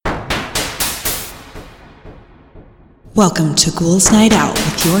Welcome to Ghouls Night Out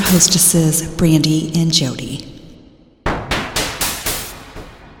with your hostesses, Brandy and Jody.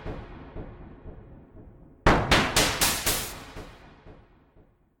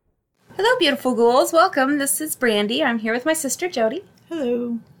 Hello, beautiful ghouls. Welcome. This is Brandy. I'm here with my sister, Jody.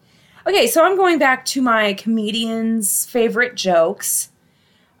 Hello. Okay, so I'm going back to my comedian's favorite jokes.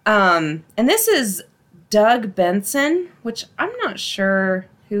 And this is Doug Benson, which I'm not sure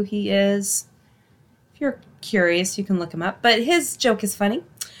who he is. If you're curious, you can look him up. But his joke is funny.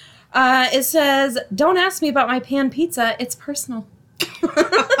 It says, "Don't ask me about my pan pizza. It's personal."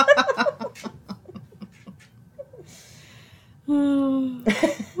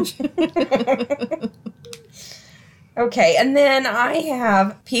 Okay, and then I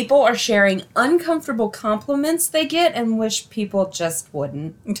have people are sharing uncomfortable compliments they get and wish people just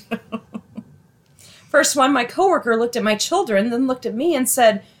wouldn't. First one, my coworker looked at my children, then looked at me and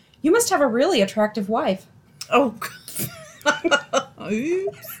said, "You must have a really attractive wife." Oh.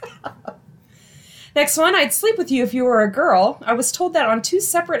 Oops. Next one, "I'd sleep with you if you were a girl. I was told that on 2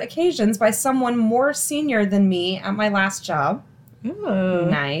 separate occasions by someone more senior than me at my last job."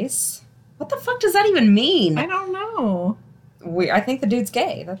 Nice. What the fuck does that even mean? I don't know. I think the dude's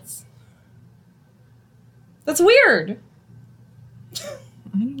gay. That's weird.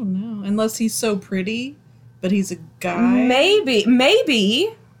 I don't know. Unless he's so pretty, but he's a guy.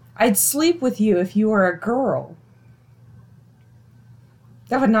 Maybe I'd sleep with you if you were a girl.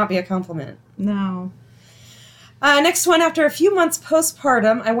 That would not be a compliment. No. Next one, after a few months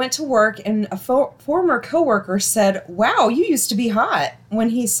postpartum, I went to work and a former coworker said, "Wow, you used to be hot," when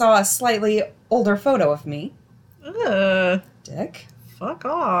he saw a slightly older photo of me. Dick. Fuck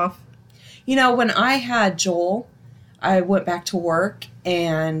off. You know, when I had Joel, I went back to work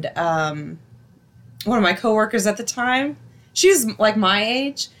and one of my coworkers at the time, she was like my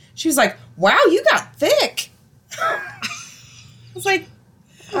age. She was like, "Wow, you got thick." I was like,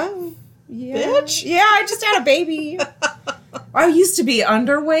 "Oh. Yeah. Bitch. Yeah, I just had a baby. I used to be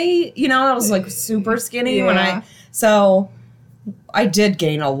underweight. You know, I was like super skinny so I did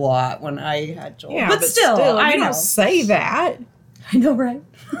gain a lot when I had Joel. Yeah, but still, I don't know. say that. I know, right?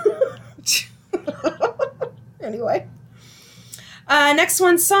 Anyway. Next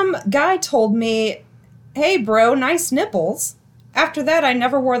one, some guy told me, "Hey, bro, nice nipples." After that, I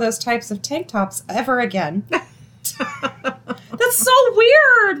never wore those types of tank tops ever again. That's so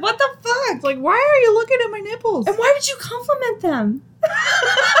weird. What the fuck? It's like, why are you looking at my nipples? And why would you compliment them?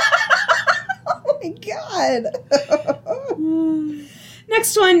 Oh my god.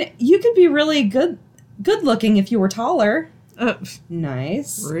 Next one, you could be really good looking if you were taller.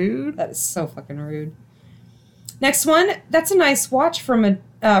 Nice. Rude. That is so fucking rude. Next one, that's a nice watch from a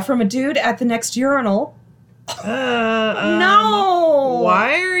dude at the next urinal. No.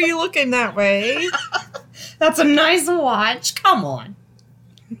 Why are you looking that way? That's a nice watch. Come on.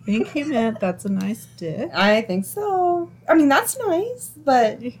 I think he meant that's a nice dick. I think so. I mean, that's nice,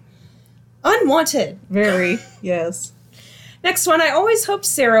 but unwanted. Very, yes. Next one, I always hoped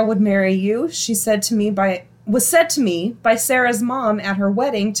Sarah would marry you. Was said to me by Sarah's mom at her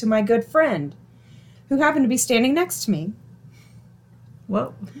wedding to my good friend, who happened to be standing next to me.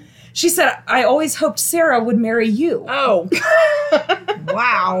 Well, she said, "I always hoped Sarah would marry you." Oh.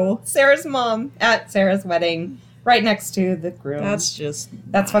 Wow. Sarah's mom at Sarah's wedding, right next to the groom. That's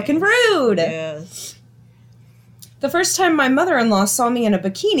nice. Fucking rude. Yes. The first time my mother-in-law saw me in a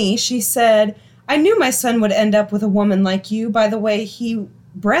bikini, she said, "I knew my son would end up with a woman like you by the way he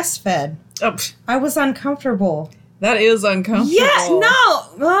breastfed." Oh. I was uncomfortable. That is uncomfortable. Yeah, no.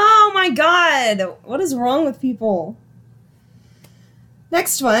 Oh my god. What is wrong with people?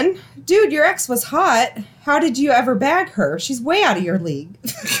 Next one. "Dude, your ex was hot. How did you ever bag her? She's way out of your league."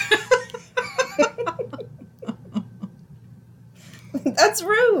 That's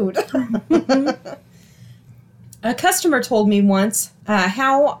rude. A customer told me once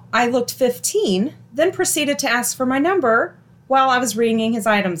how I looked 15, then proceeded to ask for my number while I was ringing his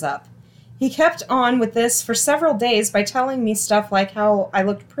items up. He kept on with this for several days by telling me stuff like how I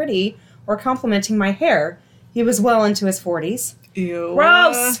looked pretty or complimenting my hair. He was well into his 40s. Ew.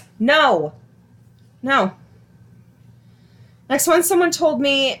 Gross! No. Next one, someone told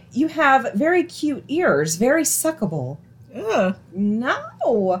me, "You have very cute ears, very suckable." Ugh.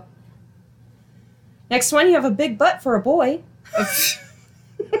 No. Next one, "You have a big butt for a boy."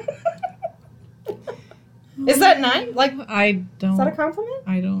 Is that nice? Like, I don't. Is that a compliment?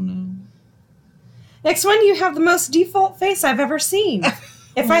 I don't know. Next one, "You have the most default face I've ever seen."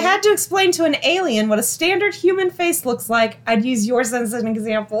 If I had to explain to an alien what a standard human face looks like, I'd use yours as an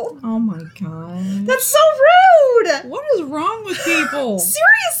example. Oh my god. That's so rude! What is wrong with people?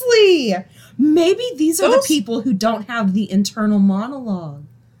 Seriously! Maybe these are the Those- people who don't have the internal monologue.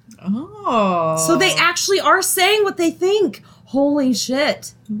 Oh. So they actually are saying what they think. Holy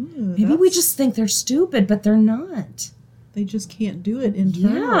shit. Ooh, Maybe we that's- just think they're stupid, but they're not. They just can't do it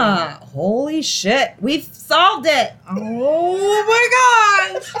internally. Yeah. Holy shit. We've solved it. Oh my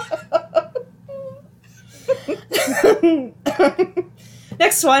god!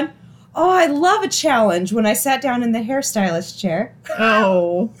 Next one. Oh, I love a challenge when I sat down in the hairstylist chair.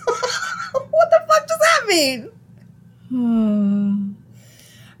 Oh. What the fuck does that mean?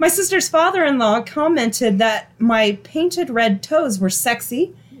 My sister's father-in-law commented that my painted red toes were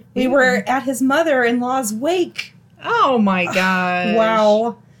sexy. We were at his mother-in-law's wake. Oh my gosh.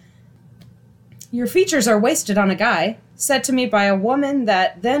 Wow. Your features are wasted on a guy, said to me by a woman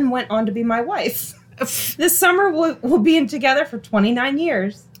that then went on to be my wife. This summer we'll be in together for 29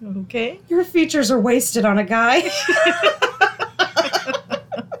 years. Okay. Your features are wasted on a guy.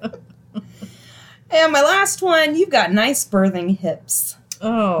 And my last one, you've got nice birthing hips.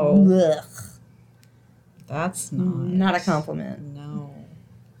 Oh. Ugh. That's Not a compliment. No.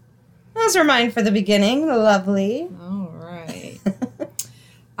 Those are mine for the beginning. Lovely. All right.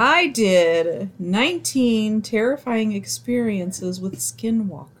 I did 19 terrifying experiences with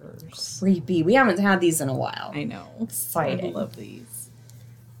skinwalkers. Creepy. We haven't had these in a while. I know. Exciting. I love these.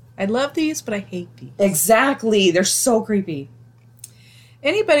 I love these, but I hate these. Exactly. They're so creepy.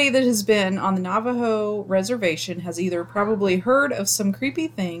 Anybody that has been on the Navajo reservation has either probably heard of some creepy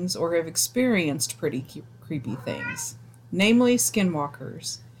things or have experienced pretty creepy things, namely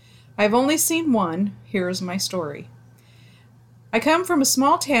skinwalkers. I've only seen one. Here is my story. I come from a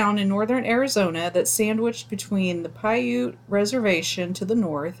small town in northern Arizona that's sandwiched between the Paiute Reservation to the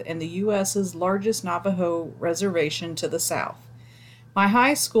north and the U.S.'s largest Navajo reservation to the south. My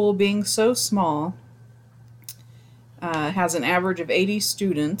high school, being so small, has an average of 80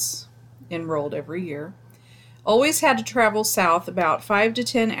 students enrolled every year. Always had to travel south about 5 to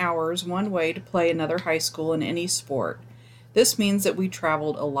 10 hours one way to play another high school in any sport. This means that we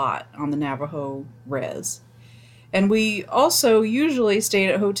traveled a lot on the Navajo Res. And we also usually stayed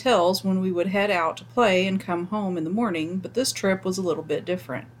at hotels when we would head out to play and come home in the morning, but this trip was a little bit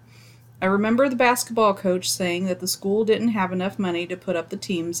different. I remember the basketball coach saying that the school didn't have enough money to put up the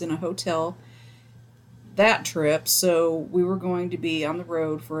teams in a hotel that trip, so we were going to be on the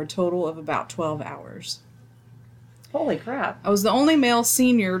road for a total of about 12 hours. Holy crap. I was the only male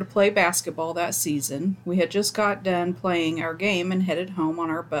senior to play basketball that season. We had just got done playing our game and headed home on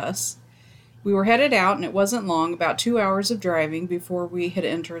our bus. We were headed out, and it wasn't long, about 2 hours of driving, before we had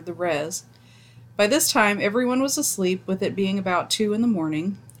entered the res. By this time, everyone was asleep, with it being about 2 in the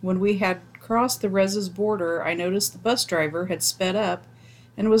morning. When we had crossed the res's border, I noticed the bus driver had sped up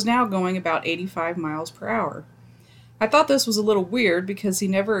and was now going about 85 miles per hour. I thought this was a little weird because he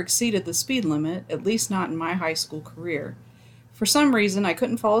never exceeded the speed limit, at least not in my high school career. For some reason, I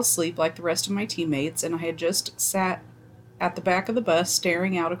couldn't fall asleep like the rest of my teammates, and I had just sat at the back of the bus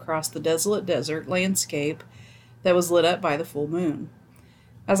staring out across the desolate desert landscape that was lit up by the full moon.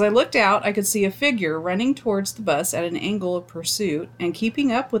 As I looked out, I could see a figure running towards the bus at an angle of pursuit and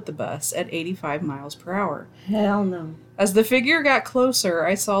keeping up with the bus at 85 miles per hour. Hell no. As the figure got closer,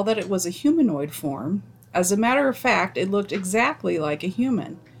 I saw that it was a humanoid form. As a matter of fact, it looked exactly like a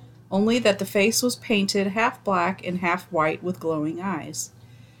human, only that the face was painted half black and half white with glowing eyes.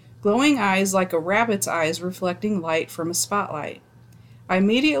 Glowing eyes like a rabbit's eyes reflecting light from a spotlight. I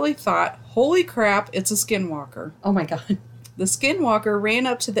immediately thought, holy crap, it's a skinwalker. Oh my god. The skinwalker ran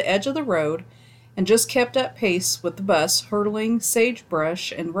up to the edge of the road and just kept up pace with the bus, hurtling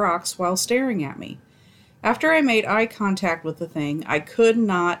sagebrush and rocks while staring at me. After I made eye contact with the thing, I could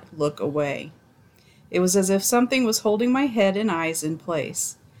not look away. It was as if something was holding my head and eyes in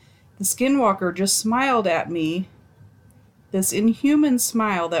place. The skinwalker just smiled at me, this inhuman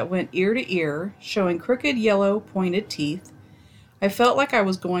smile that went ear to ear, showing crooked yellow pointed teeth. I felt like I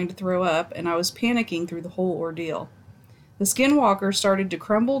was going to throw up, and I was panicking through the whole ordeal. The skinwalker started to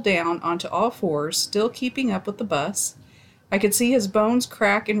crumble down onto all fours, still keeping up with the bus. I could see his bones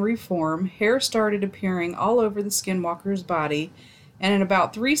crack and reform, hair started appearing all over the skinwalker's body, and in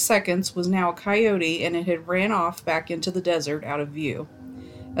about 3 seconds was now a coyote, and it had ran off back into the desert out of view.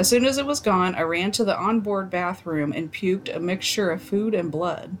 As soon as it was gone, I ran to the onboard bathroom and puked a mixture of food and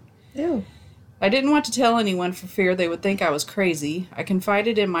blood. Ew. I didn't want to tell anyone for fear they would think I was crazy. I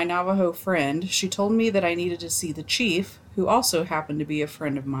confided in my Navajo friend. She told me that I needed to see the chief, who also happened to be a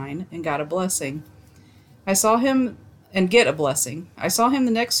friend of mine, and got a blessing. I saw him and get a blessing. I saw him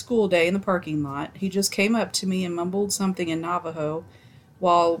the next school day in the parking lot. He just came up to me and mumbled something in Navajo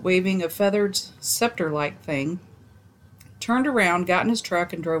while waving a feathered scepter-like thing, turned around, got in his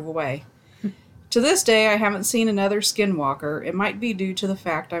truck, and drove away. To this day, I haven't seen another skinwalker. It might be due to the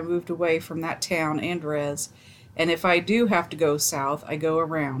fact I moved away from that town and res, and if I do have to go south, I go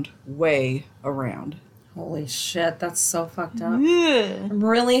around, way around. Holy shit, that's so fucked up. I'm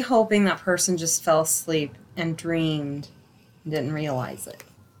really hoping that person just fell asleep and dreamed and didn't realize it.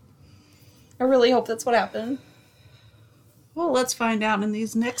 I really hope that's what happened. Well, let's find out in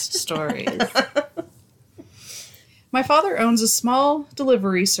these next stories. My father owns a small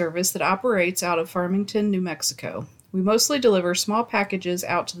delivery service that operates out of Farmington, New Mexico. We mostly deliver small packages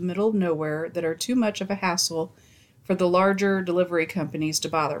out to the middle of nowhere that are too much of a hassle for the larger delivery companies to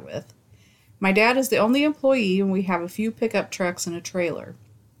bother with. My dad is the only employee, and we have a few pickup trucks and a trailer.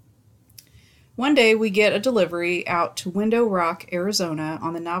 One day, we get a delivery out to Window Rock, Arizona,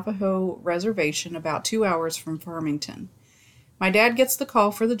 on the Navajo Reservation about 2 hours from Farmington. My dad gets the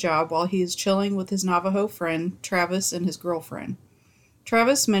call for the job while he is chilling with his Navajo friend, Travis, and his girlfriend.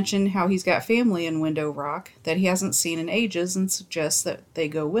 Travis mentioned how he's got family in Window Rock that he hasn't seen in ages and suggests that they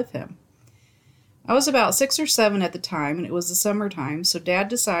go with him. I was about 6 or 7 at the time, and it was the summertime, so Dad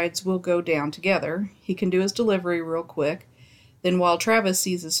decides we'll go down together. He can do his delivery real quick. Then while Travis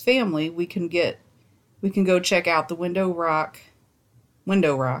sees his family, we can go check out the Window Rock,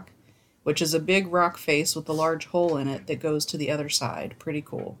 which is a big rock face with a large hole in it that goes to the other side. Pretty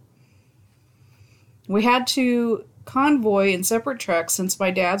cool. We had to convoy in separate trucks since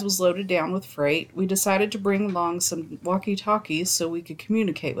my dad's was loaded down with freight. We decided to bring along some walkie-talkies so we could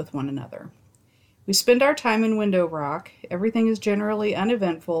communicate with one another. We spend our time in Window Rock. Everything is generally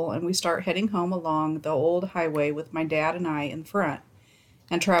uneventful, and we start heading home along the old highway with my dad and I in front,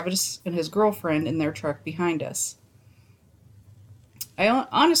 and Travis and his girlfriend in their truck behind us. I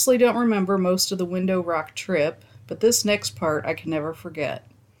honestly don't remember most of the Window Rock trip, but this next part I can never forget.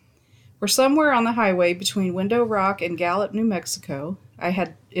 We're somewhere on the highway between Window Rock and Gallup, New Mexico.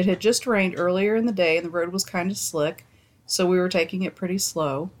 It had just rained earlier in the day and the road was kind of slick, so we were taking it pretty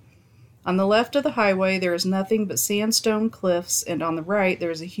slow. On the left of the highway there is nothing but sandstone cliffs, and on the right there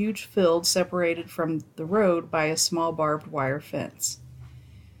is a huge field separated from the road by a small barbed wire fence.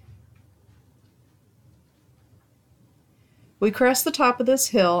 We crest the top of this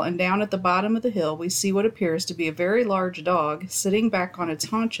hill, and down at the bottom of the hill we see what appears to be a very large dog sitting back on its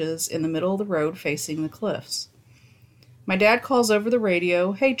haunches in the middle of the road facing the cliffs. My dad calls over the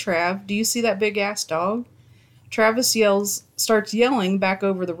radio, "Hey Trav, do you see that big-ass dog?" Travis starts yelling back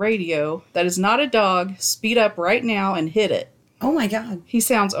over the radio, "That is not a dog. Speed up right now and hit it." Oh my God. He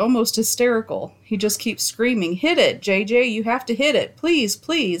sounds almost hysterical. He just keeps screaming, "Hit it, JJ, you have to hit it. Please,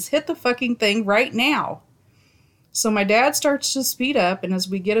 please, hit the fucking thing right now." So my dad starts to speed up, and as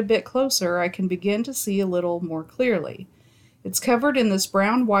we get a bit closer, I can begin to see a little more clearly. It's covered in this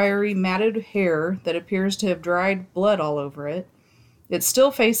brown, wiry, matted hair that appears to have dried blood all over it. It's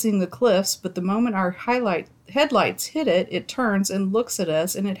still facing the cliffs, but the moment our headlights hit it, it turns and looks at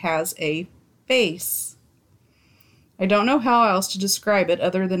us, and it has a face. I don't know how else to describe it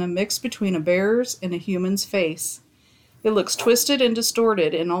other than a mix between a bear's and a human's face. It looks twisted and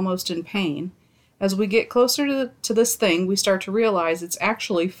distorted and almost in pain. As we get closer to this thing, we start to realize it's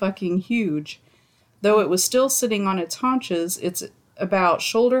actually fucking huge. Though it was still sitting on its haunches, it's about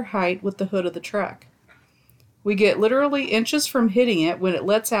shoulder height with the hood of the truck. We get literally inches from hitting it when it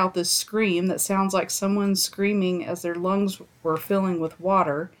lets out this scream that sounds like someone screaming as their lungs were filling with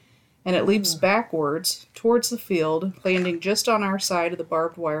water, and it leaps backwards towards the field, landing just on our side of the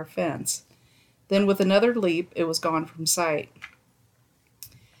barbed wire fence. Then with another leap, it was gone from sight.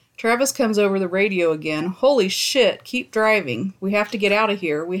 Travis comes over the radio again. "Holy shit, keep driving. We have to get out of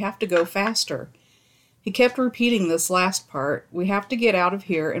here. We have to go faster." He kept repeating this last part. We have to get out of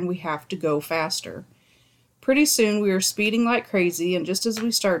here and we have to go faster. Pretty soon we are speeding like crazy, and just as we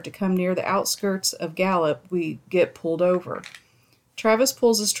start to come near the outskirts of Gallup, we get pulled over. Travis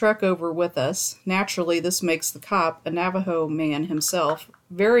pulls his truck over with us. Naturally, this makes the cop, a Navajo man himself,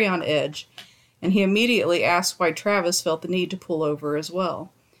 very on edge, and he immediately asks why Travis felt the need to pull over as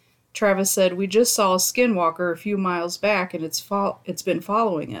well. Travis said, "We just saw a skinwalker a few miles back, and it's been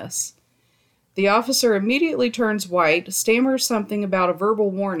following us." The officer immediately turns white, stammers something about a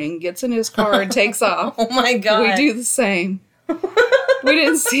verbal warning, gets in his car, and takes off. Oh my God. We do the same. We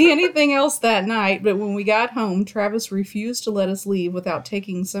didn't see anything else that night, but when we got home, Travis refused to let us leave without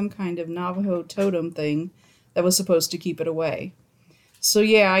taking some kind of Navajo totem thing that was supposed to keep it away. So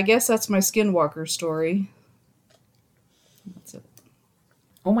yeah, I guess that's my skinwalker story. That's it.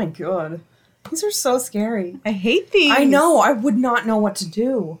 Oh my God. These are so scary. I hate these. I know. I would not know what to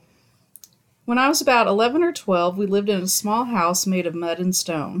do. When I was about 11 or 12, we lived in a small house made of mud and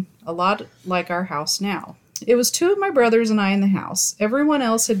stone, a lot like our house now. It was 2 of my brothers and I in the house. Everyone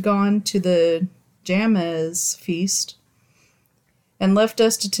else had gone to the Jamez feast and left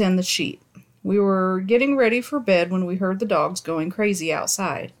us to tend the sheep. We were getting ready for bed when we heard the dogs going crazy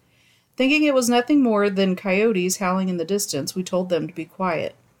outside. Thinking it was nothing more than coyotes howling in the distance, we told them to be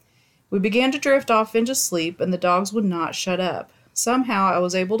quiet. We began to drift off into sleep, and the dogs would not shut up. Somehow I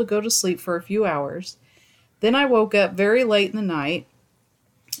was able to go to sleep for a few hours. Then I woke up very late in the night.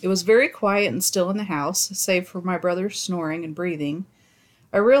 It was very quiet and still in the house, save for my brother's snoring and breathing.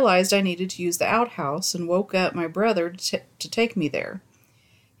 I realized I needed to use the outhouse and woke up my brother to take me there.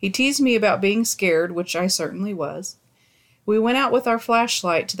 He teased me about being scared, which I certainly was. We went out with our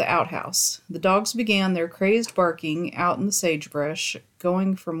flashlight to the outhouse. The dogs began their crazed barking out in the sagebrush,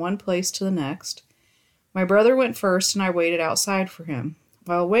 going from one place to the next. My brother went first, and I waited outside for him.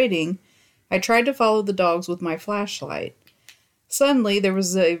 While waiting, I tried to follow the dogs with my flashlight. Suddenly, there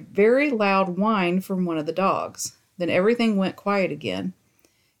was a very loud whine from one of the dogs. Then everything went quiet again.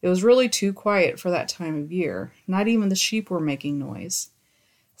 It was really too quiet for that time of year. Not even the sheep were making noise.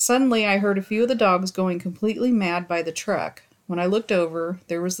 Suddenly, I heard a few of the dogs going completely mad by the truck. When I looked over,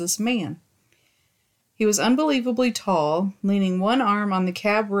 there was this man. He was unbelievably tall, leaning one arm on the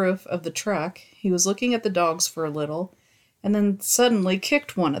cab roof of the truck. He was looking at the dogs for a little, and then suddenly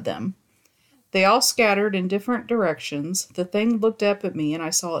kicked one of them. They all scattered in different directions. The thing looked up at me, and I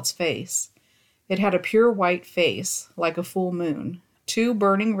saw its face. It had a pure white face, like a full moon, 2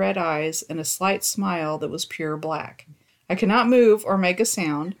 burning red eyes, and a slight smile that was pure black. I could not move or make a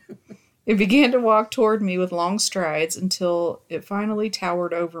sound. It began to walk toward me with long strides until it finally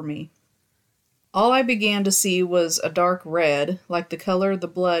towered over me. All I began to see was a dark red, like the color of the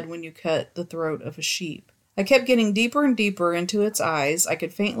blood when you cut the throat of a sheep. I kept getting deeper and deeper into its eyes. I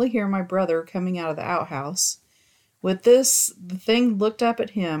could faintly hear my brother coming out of the outhouse. With this, the thing looked up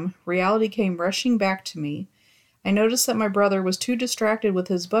at him. Reality came rushing back to me. I noticed that my brother was too distracted with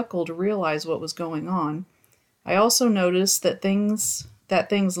his buckle to realize what was going on. I also noticed that thing's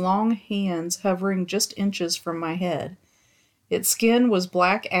long hands hovering just inches from my head. Its skin was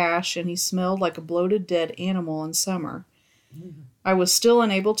black ash, and he smelled like a bloated dead animal in summer. I was still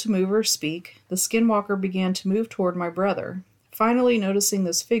unable to move or speak. The skinwalker began to move toward my brother. Finally, noticing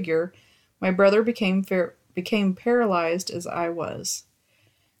this figure, my brother became paralyzed as I was.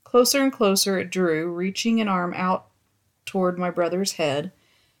 Closer and closer it drew, reaching an arm out toward my brother's head.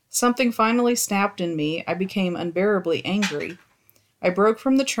 Something finally snapped in me. I became unbearably angry. I broke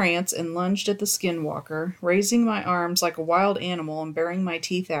from the trance and lunged at the skinwalker, raising my arms like a wild animal and baring my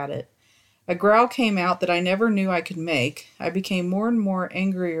teeth at it. A growl came out that I never knew I could make. I became more and more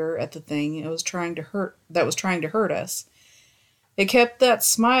angrier at the thing that was trying to hurt us. It kept that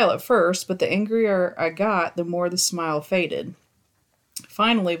smile at first, but the angrier I got, the more the smile faded.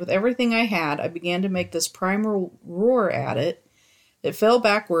 Finally, with everything I had, I began to make this primal roar at it. It fell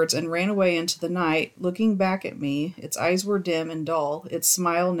backwards and ran away into the night, looking back at me. Its eyes were dim and dull, its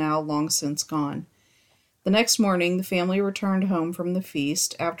smile now long since gone. The next morning, the family returned home from the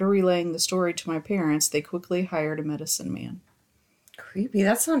feast. After relaying the story to my parents, they quickly hired a medicine man. Creepy.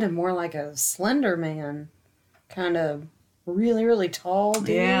 That sounded more like a Slender Man. Kind of really, really tall dude.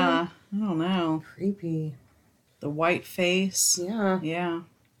 Yeah, I don't know. Creepy. The white face. Yeah. Yeah.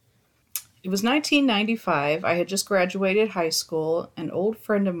 It was 1995. I had just graduated high school. An old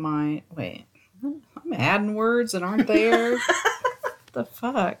friend of mine... Wait. I'm adding words that aren't there. What the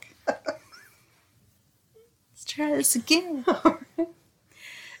fuck? Let's try this again.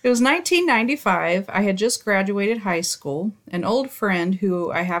 It was 1995. I had just graduated high school. An old friend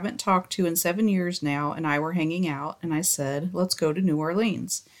who I haven't talked to in 7 years now and I were hanging out, and I said, let's go to New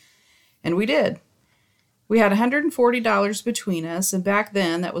Orleans. And we did. We had $140 between us, and back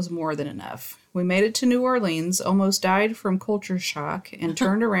then that was more than enough. We made it to New Orleans, almost died from culture shock, and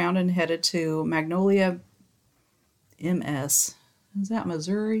turned around and headed to Magnolia, MS. Is that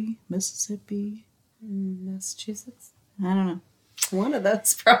Missouri? Mississippi? Massachusetts? I don't know. One of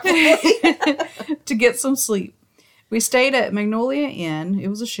those, probably. To get some sleep. We stayed at Magnolia Inn. It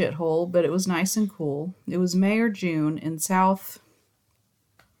was a shithole, but it was nice and cool. It was May or June in South...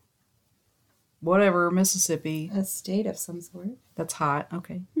 Mississippi. A state of some sort. That's hot.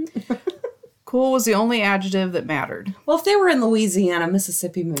 Okay. Cool was the only adjective that mattered. Well, if they were in Louisiana,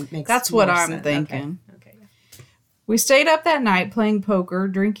 Mississippi makes That's more what I'm sense. thinking. Okay. We stayed up that night playing poker,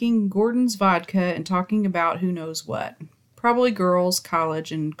 drinking Gordon's vodka, and talking about who knows what. Probably girls,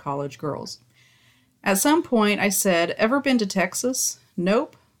 college, and college girls. At some point, I said, ever been to Texas?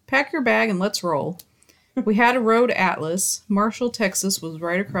 Nope. Pack your bag and let's roll. We had a road atlas. Marshall, Texas was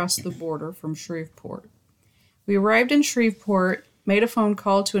right across the border from Shreveport. We arrived in Shreveport, made a phone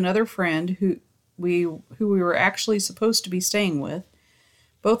call to another friend who we were actually supposed to be staying with.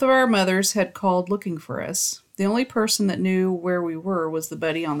 Both of our mothers had called looking for us. The only person that knew where we were was the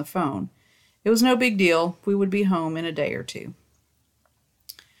buddy on the phone. It was no big deal. We would be home in a day or two.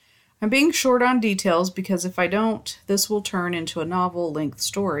 I'm being short on details because if I don't, this will turn into a novel-length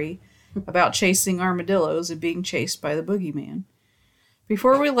story about chasing armadillos and being chased by the boogeyman.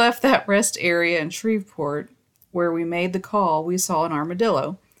 Before we left that rest area in Shreveport, where we made the call, we saw an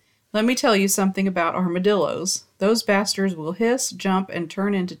armadillo. Let me tell you something about armadillos. Those bastards will hiss, jump, and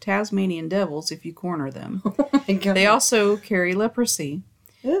turn into Tasmanian devils if you corner them. Oh my God. They also carry leprosy.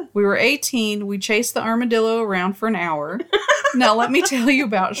 Yeah. We were 18. We chased the armadillo around for an hour. Now let me tell you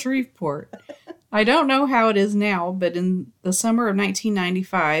about Shreveport. I don't know how it is now, but in the summer of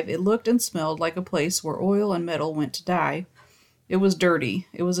 1995, it looked and smelled like a place where oil and metal went to die. It was dirty.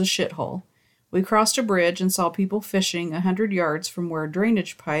 It was a shithole. We crossed a bridge and saw people fishing 100 yards from where a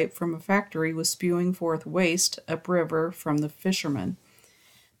drainage pipe from a factory was spewing forth waste upriver from the fishermen.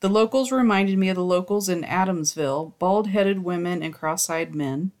 The locals reminded me of the locals in Adamsville, bald-headed women and cross-eyed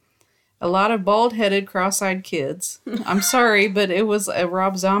men. A lot of bald-headed, cross-eyed kids. I'm sorry, but it was a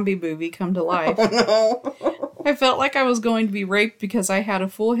Rob Zombie movie come to life. Oh, no. I felt like I was going to be raped because I had a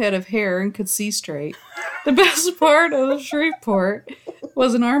full head of hair and could see straight. The best part of Shreveport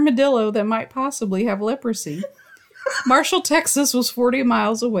was an armadillo that might possibly have leprosy. Marshall, Texas was 40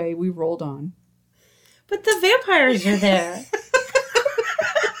 miles away. We rolled on. But the vampires are there.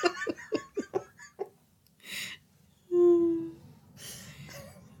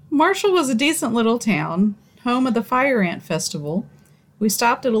 Marshall was a decent little town, home of the Fire Ant Festival. We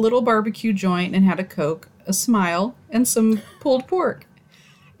stopped at a little barbecue joint and had a Coke, a smile, and some pulled pork.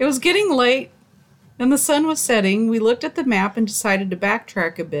 It was getting late, and the sun was setting. We looked at the map and decided to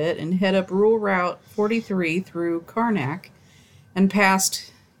backtrack a bit and head up Rural Route 43 through Karnak and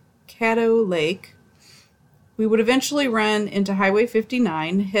past Caddo Lake. We would eventually run into Highway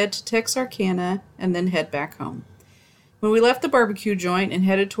 59, head to Texarkana, and then head back home. When we left the barbecue joint and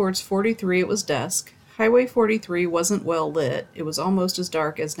headed towards 43, it was dusk. Highway 43 wasn't well lit. It was almost as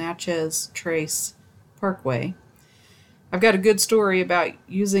dark as Natchez Trace Parkway. I've got a good story about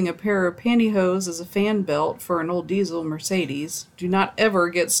using a pair of pantyhose as a fan belt for an old diesel Mercedes. Do not ever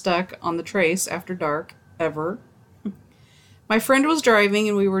get stuck on the trace after dark, ever. My friend was driving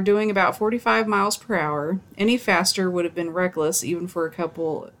and we were doing about 45 miles per hour. Any faster would have been reckless even for a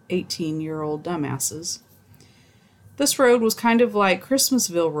couple 18-year-old dumbasses. This road was kind of like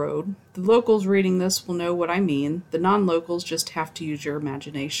Christmasville Road. The locals reading this will know what I mean. The non-locals just have to use your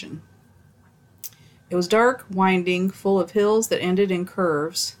imagination. It was dark, winding, full of hills that ended in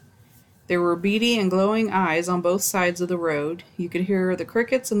curves. There were beady and glowing eyes on both sides of the road. You could hear the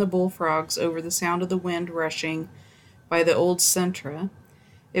crickets and the bullfrogs over the sound of the wind rushing by the old Sentra.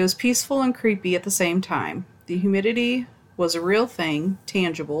 It was peaceful and creepy at the same time. The humidity was a real thing,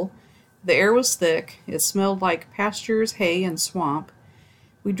 tangible. The air was thick. It smelled like pastures, hay, and swamp.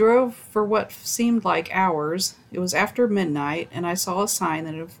 We drove for what seemed like hours. It was after midnight, and I saw a sign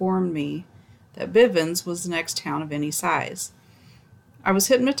that informed me that Bivens was the next town of any size. I was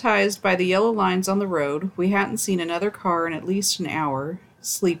hypnotized by the yellow lines on the road. We hadn't seen another car in at least an hour.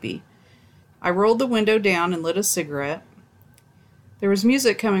 Sleepy. I rolled the window down and lit a cigarette. There was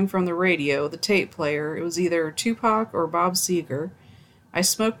music coming from the radio, the tape player. It was either Tupac or Bob Seger. I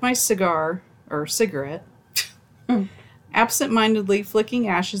smoked my cigarette, absent-mindedly flicking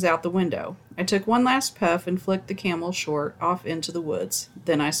ashes out the window. I took one last puff and flicked the Camel short off into the woods.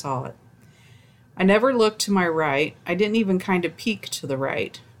 Then I saw it. I never looked to my right. I didn't even kind of peek to the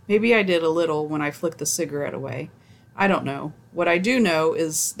right. Maybe I did a little when I flicked the cigarette away. I don't know. What I do know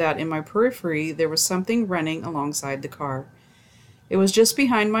is that in my periphery there was something running alongside the car. It was just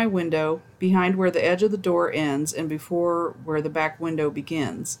behind my window, behind where the edge of the door ends and before where the back window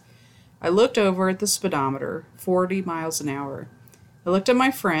begins. I looked over at the speedometer, 40 miles an hour. I looked at my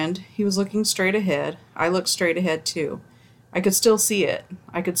friend. He was looking straight ahead. I looked straight ahead too. I could still see it.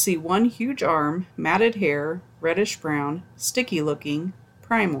 I could see one huge arm, matted hair, reddish-brown, sticky-looking,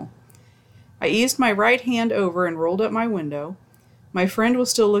 primal. I eased my right hand over and rolled up my window. My friend was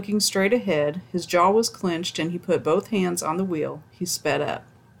still looking straight ahead. His jaw was clenched, and he put both hands on the wheel. He sped up.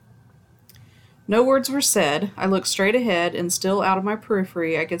 No words were said. I looked straight ahead, and still out of my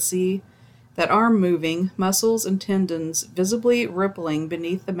periphery, I could see that arm moving, muscles and tendons visibly rippling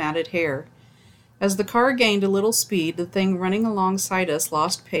beneath the matted hair. As the car gained a little speed, the thing running alongside us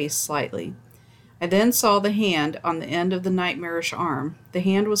lost pace slightly. I then saw the hand on the end of the nightmarish arm. The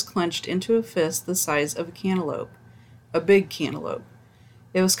hand was clenched into a fist the size of a cantaloupe. A big cantaloupe.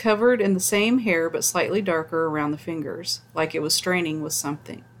 It was covered in the same hair but slightly darker around the fingers, like it was stained with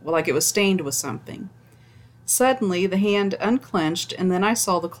something. Suddenly, the hand unclenched, and then I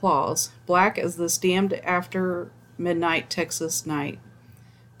saw the claws, black as this damned after-midnight Texas night.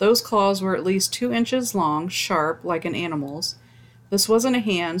 Those claws were at least 2 inches long, sharp, like an animal's. This wasn't a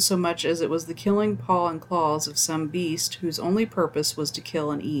hand so much as it was the killing paw and claws of some beast whose only purpose was to kill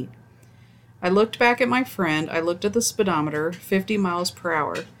and eat. I looked back at my friend. I looked at the speedometer, 50 miles per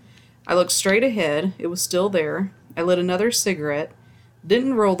hour. I looked straight ahead. It was still there. I lit another cigarette,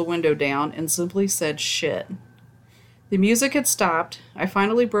 didn't roll the window down, and simply said shit. The music had stopped. I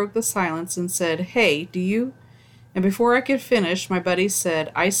finally broke the silence and said, "Hey, do you?" And before I could finish, my buddy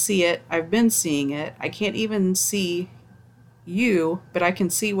said, "I see it. I've been seeing it. I can't even see you, but I can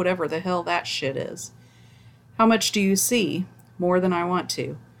see whatever the hell that shit is." "How much do you see?" "More than I want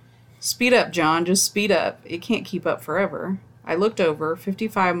to." "Speed up, John. Just speed up. It can't keep up forever." I looked over,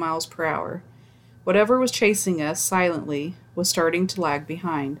 55 miles per hour. Whatever was chasing us, silently, was starting to lag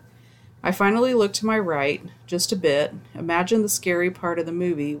behind. I finally looked to my right, just a bit. Imagine the scary part of the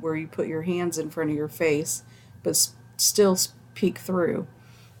movie where you put your hands in front of your face, but still peek through.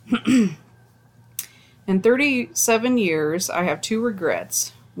 In 37 years, I have 2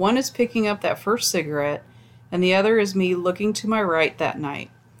 regrets. One is picking up that first cigarette, and the other is me looking to my right that night.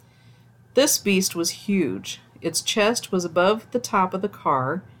 This beast was huge. Its chest was above the top of the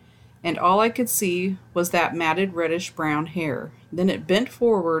car, and all I could see was that matted reddish-brown hair. Then it bent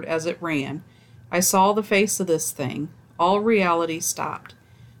forward as it ran. I saw the face of this thing. All reality stopped.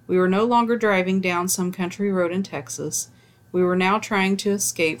 We were no longer driving down some country road in Texas. We were now trying to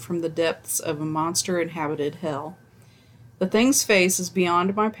escape from the depths of a monster-inhabited hell. The thing's face is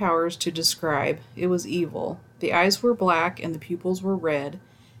beyond my powers to describe. It was evil. The eyes were black and the pupils were red.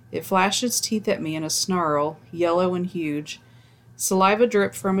 It flashed its teeth at me in a snarl, yellow and huge. Saliva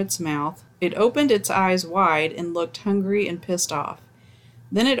dripped from its mouth. It opened its eyes wide and looked hungry and pissed off.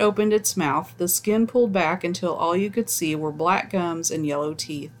 Then it opened its mouth. The skin pulled back until all you could see were black gums and yellow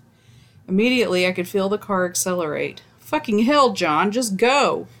teeth. Immediately, I could feel the car accelerate. "Fucking hell, John, just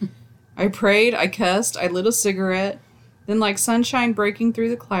go!" I prayed, I cussed, I lit a cigarette. Then, like sunshine breaking through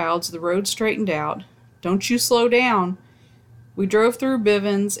the clouds, the road straightened out. "Don't you slow down." We drove through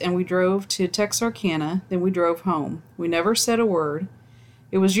Bivens, and we drove to Texarkana, then we drove home. We never said a word.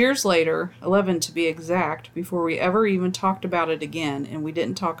 It was years later, 11 to be exact, before we ever even talked about it again, and we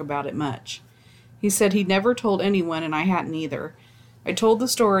didn't talk about it much. He said he'd never told anyone, and I hadn't either. I told the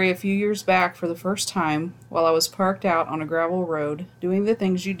story a few years back for the first time while I was parked out on a gravel road, doing the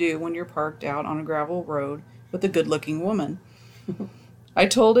things you do when you're parked out on a gravel road with a good-looking woman. I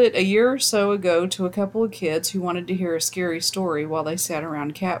told it a year or so ago to a couple of kids who wanted to hear a scary story while they sat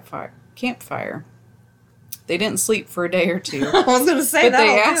around campfire. They didn't sleep for a day or two. I was going to say that. But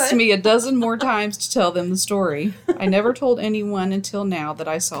they asked me a dozen more times to tell them the story. I never told anyone until now that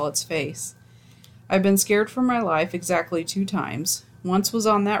I saw its face. I've been scared for my life exactly 2 times. Once was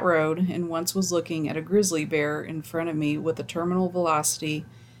on that road, and once was looking at a grizzly bear in front of me with a terminal velocity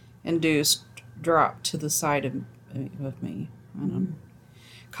induced drop to the side of me. I don't know.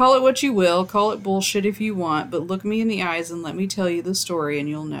 Call it what you will, call it bullshit if you want, but look me in the eyes and let me tell you the story and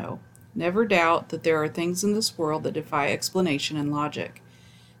you'll know. Never doubt that there are things in this world that defy explanation and logic.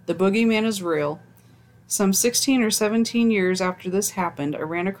 The boogeyman is real. Some 16 or 17 years after this happened, I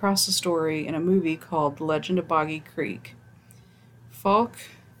ran across a story in a movie called The Legend of Boggy Creek. Falk,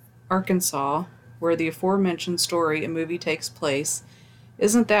 Arkansas, where the aforementioned story and movie takes place,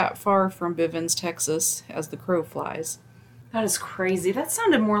 isn't that far from Bivens, Texas, as the crow flies. That is crazy. That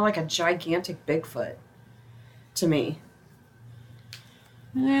sounded more like a gigantic Bigfoot to me.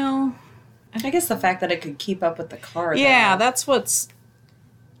 Well, I guess the fact that it could keep up with the car. Yeah, that's what's...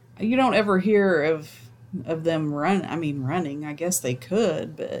 You don't ever hear of them running. I guess they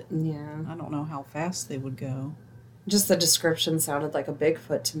could, but yeah, I don't know how fast they would go. Just the description sounded like a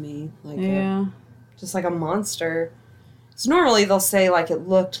Bigfoot to me. Just like a monster. So normally they'll say like it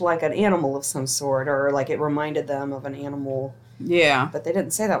looked like an animal of some sort, or like it reminded them of an animal. Yeah. But they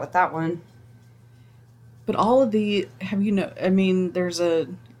didn't say that with that one. But all of the, there's a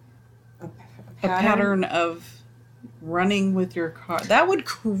pattern of running with your car. That would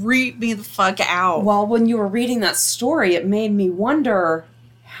creep me the fuck out. Well, when you were reading that story, it made me wonder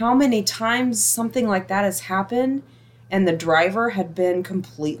how many times something like that has happened and the driver had been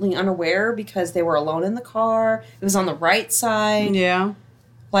completely unaware because they were alone in the car. It was on the right side. Yeah.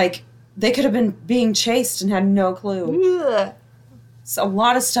 Like, they could have been being chased and had no clue. Ugh. So a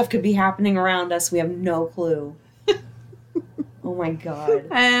lot of stuff could be happening around us. We have no clue. Oh my God.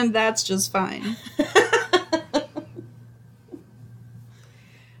 And that's just fine.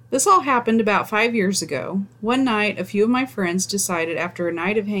 This all happened about 5 years ago. One night, a few of my friends decided after a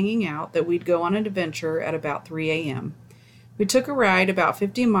night of hanging out that we'd go on an adventure at about 3 a.m. We took a ride about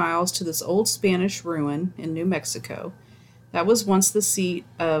 50 miles to this old Spanish ruin in New Mexico. That was once the seat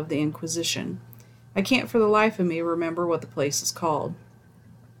of the Inquisition. I can't for the life of me remember what the place is called.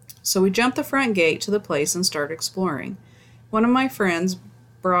 So we jumped the front gate to the place and started exploring. One of my friends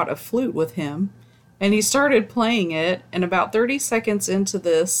brought a flute with him, and he started playing it, and about 30 seconds into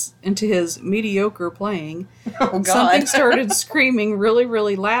his mediocre playing, something started screaming really,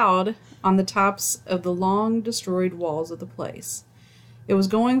 really loud on the tops of the long destroyed walls of the place. It was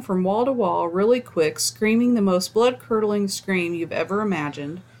going from wall to wall really quick, screaming the most blood-curdling scream you've ever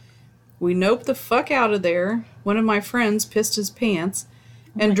imagined. We noped the fuck out of there. One of my friends pissed his pants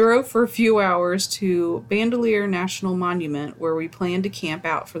and drove for a few hours to Bandelier National Monument, where we planned to camp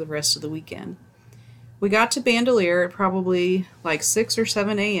out for the rest of the weekend. We got to Bandelier at probably like 6 or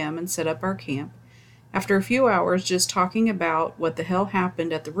 7 a.m. and set up our camp. After a few hours just talking about what the hell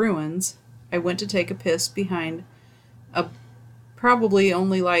happened at the ruins, I went to take a piss behind a probably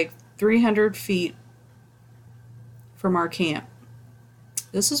only like 300 feet from our camp.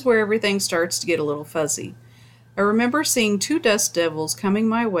 This is where everything starts to get a little fuzzy. I remember seeing 2 dust devils coming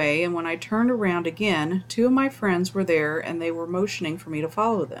my way, and when I turned around again, 2 of my friends were there and they were motioning for me to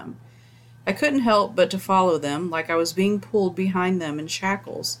follow them. I couldn't help but to follow them, like I was being pulled behind them in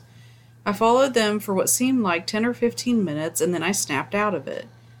shackles. I followed them for what seemed like 10 or 15 minutes, and then I snapped out of it.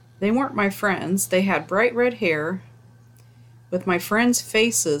 They weren't my friends. They had bright red hair with my friends'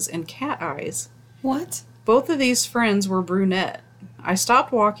 faces and cat eyes. What? Both of these friends were brunette. I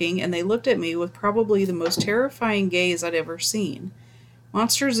stopped walking, and they looked at me with probably the most terrifying gaze I'd ever seen.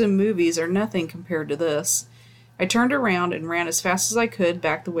 Monsters in movies are nothing compared to this. I turned around and ran as fast as I could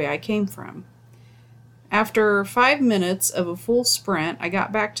back the way I came from. After 5 minutes of a full sprint, I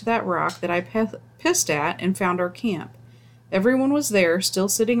got back to that rock that I pissed at and found our camp. Everyone was there, still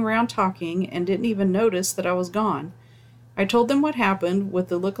sitting around talking, and didn't even notice that I was gone. I told them what happened with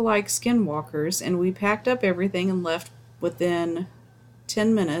the look-alike skinwalkers, and we packed up everything and left within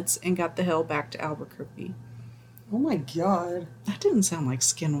 10 minutes and got the hell back to Albuquerque. Oh my God. That didn't sound like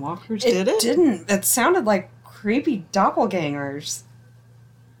skinwalkers, did it? It didn't. It sounded like creepy doppelgangers.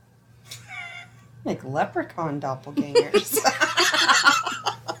 Like leprechaun doppelgangers.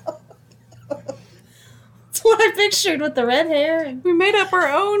 That's what I pictured with the red hair. We made up our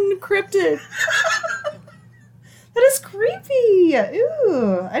own cryptid. That is creepy.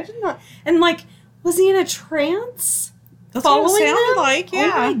 Ew. I did not. And like, was he in a trance? That's what it sounded them? like,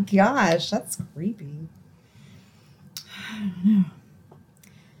 yeah. Oh my gosh, that's creepy.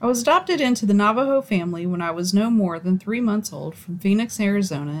 I was adopted into the Navajo family when I was no more than 3 months old from Phoenix,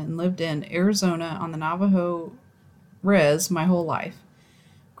 Arizona, and lived in Arizona on the Navajo res my whole life.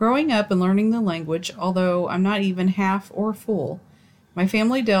 Growing up and learning the language, although I'm not even half or full, my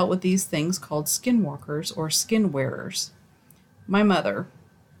family dealt with these things called skinwalkers or skin wearers. My mother,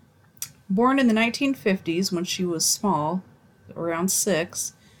 born in the 1950s when she was small, around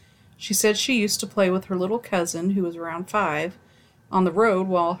 6, she said she used to play with her little cousin, who was around 5, on the road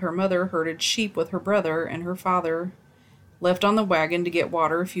while her mother herded sheep with her brother and her father left on the wagon to get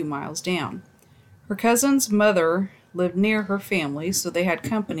water a few miles down. Her cousin's mother lived near her family, so they had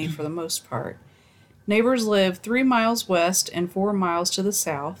company for the most part. Neighbors lived 3 miles west and 4 miles to the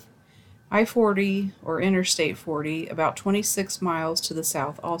south. I-40, or Interstate 40, about 26 miles to the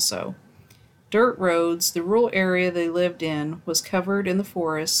south also. Dirt roads, the rural area they lived in was covered in the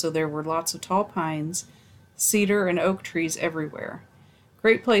forest, so there were lots of tall pines, cedar, and oak trees everywhere.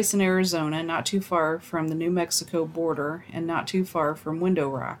 Great place in Arizona, not too far from the New Mexico border and not too far from Window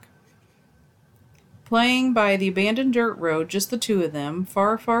Rock. Playing by the abandoned dirt road, just the 2 of them,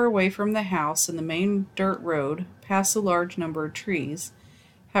 far, far away from the house and the main dirt road, past a large number of trees,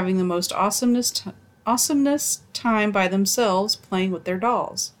 having the most awesomeness time by themselves playing with their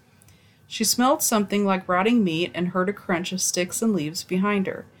dolls. She smelled something like rotting meat and heard a crunch of sticks and leaves behind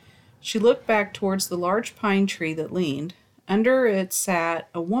her. She looked back towards the large pine tree that leaned. Under it sat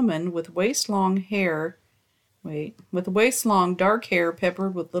a woman with waist-long dark hair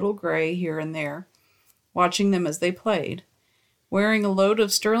peppered with little gray here and there, watching them as they played. Wearing a load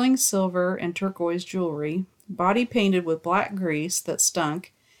of sterling silver and turquoise jewelry, body painted with black grease that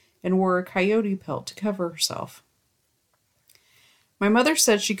stunk, and wore a coyote pelt to cover herself. My mother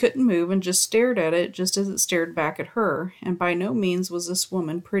said she couldn't move and just stared at it just as it stared back at her, and by no means was this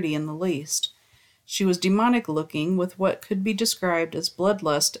woman pretty in the least. She was demonic looking, with what could be described as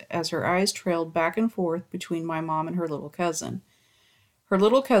bloodlust as her eyes trailed back and forth between my mom and her little cousin. Her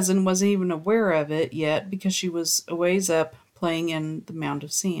little cousin wasn't even aware of it yet because she was a ways up playing in the mound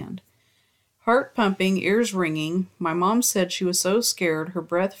of sand. Heart pumping, ears ringing, my mom said she was so scared her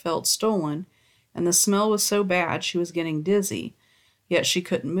breath felt stolen, and the smell was so bad she was getting dizzy, yet she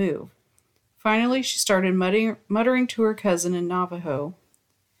couldn't move. Finally, she started muttering to her cousin in Navajo.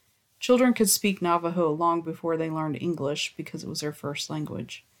 Children could speak Navajo long before they learned English because it was their first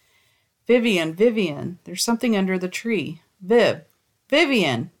language. "Vivian, Vivian, there's something under the tree.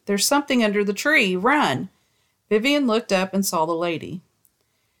 Vivian, there's something under the tree. Run!" Vivian looked up and saw the lady.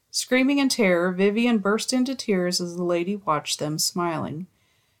 Screaming in terror, Vivian burst into tears as the lady watched them, smiling.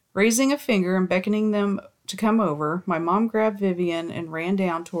 Raising a finger and beckoning them to come over, my mom grabbed Vivian and ran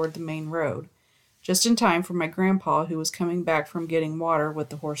down toward the main road, just in time for my grandpa, who was coming back from getting water with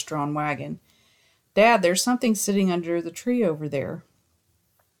the horse-drawn wagon. "Dad, there's something sitting under the tree over there."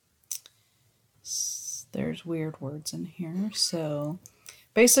 There's weird words in here. So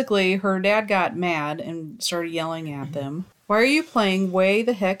basically, her dad got mad and started yelling at them. "Why are you playing way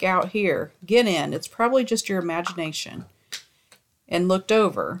the heck out here? Get in. It's probably just your imagination." And looked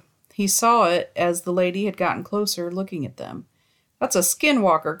over. He saw it as the lady had gotten closer, looking at them. "That's a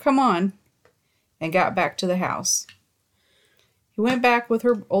skinwalker. Come on." And got back to the house. He went back with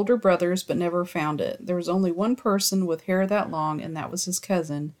her older brothers, but never found it. There was only one person with hair that long, and that was his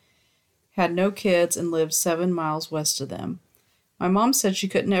cousin. Had no kids and lived 7 miles west of them. My mom said she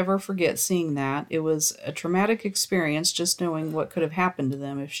could never forget seeing that. It was a traumatic experience just knowing what could have happened to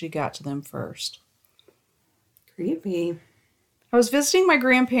them if she got to them first. Creepy. I was visiting my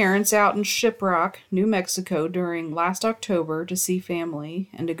grandparents out in Shiprock, New Mexico during last October to see family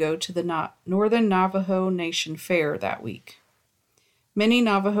and to go to the Northern Navajo Nation Fair that week. Many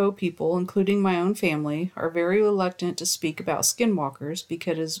Navajo people, including my own family, are very reluctant to speak about skinwalkers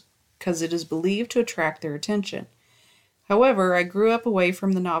because it is believed to attract their attention. However, I grew up away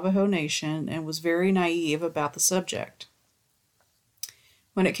from the Navajo Nation and was very naive about the subject.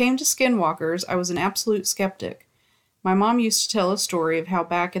 When it came to skinwalkers, I was an absolute skeptic. My mom used to tell a story of how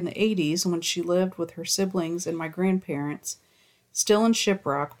back in the 80s, when she lived with her siblings and my grandparents, still in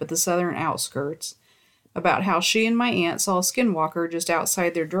Shiprock but the southern outskirts, about how she and my aunt saw a skinwalker just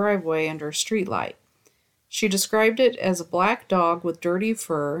outside their driveway under a streetlight. She described it as a black dog with dirty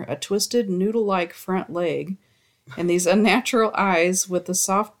fur, a twisted noodle-like front leg, and these unnatural eyes with a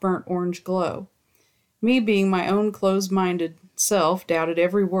soft burnt orange glow. Me, being my own closed-minded self, doubted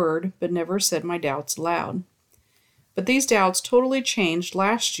every word, but never said my doubts aloud. But these doubts totally changed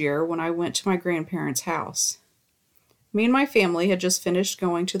last year when I went to my grandparents' house. Me and my family had just finished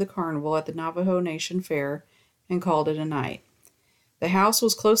going to the carnival at the Navajo Nation Fair and called it a night. The house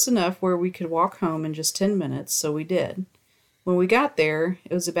was close enough where we could walk home in just 10 minutes, so we did. When we got there,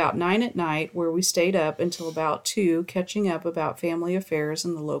 it was about 9 at night, where we stayed up until about 2, catching up about family affairs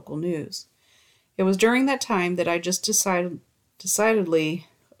and the local news. It was during that time that I just decidedly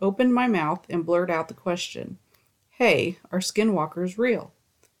opened my mouth and blurted out the question, "Hey, are skinwalkers real?"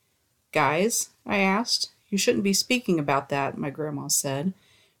 "Guys," I asked. "You shouldn't be speaking about that," my grandma said,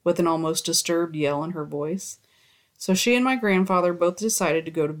 with an almost disturbed yell in her voice. So she and my grandfather both decided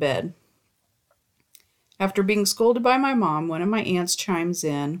to go to bed. After being scolded by my mom, one of my aunts chimes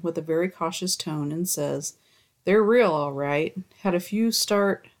in with a very cautious tone and says, "They're real, all right. Had a few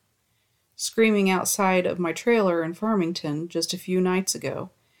start screaming outside of my trailer in Farmington just a few nights ago.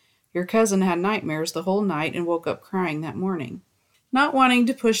 Your cousin had nightmares the whole night and woke up crying that morning." Not wanting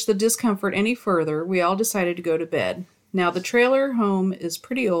to push the discomfort any further, we all decided to go to bed. Now, the trailer home is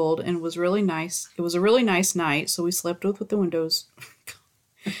pretty old and was really nice. It was a really nice night, so we slept with the windows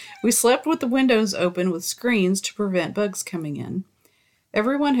open with screens to prevent bugs coming in.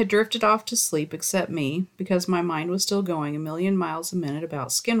 Everyone had drifted off to sleep except me, because my mind was still going a million miles a minute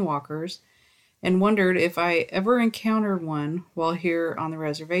about skinwalkers, and wondered if I ever encountered one while here on the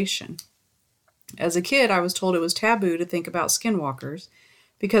reservation. As a kid, I was told it was taboo to think about skinwalkers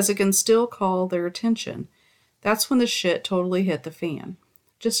because it can still call their attention. That's when the shit totally hit the fan.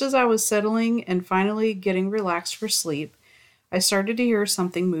 Just as I was settling and finally getting relaxed for sleep, I started to hear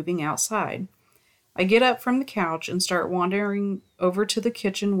something moving outside. I get up from the couch and start wandering over to the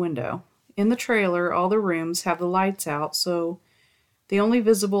kitchen window. In the trailer, all the rooms have the lights out, so the only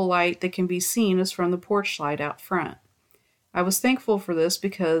visible light that can be seen is from the porch light out front. I was thankful for this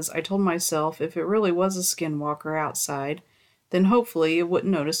because I told myself if it really was a skinwalker outside, then hopefully it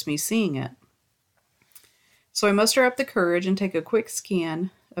wouldn't notice me seeing it. So I muster up the courage and take a quick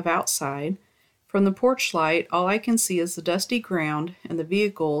scan of outside. From the porch light, all I can see is the dusty ground and the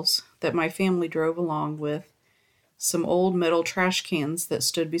vehicles that my family drove along with some old metal trash cans that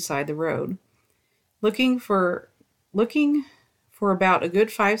stood beside the road. Looking for about a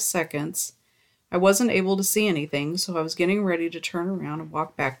good 5 seconds, I wasn't able to see anything, so I was getting ready to turn around and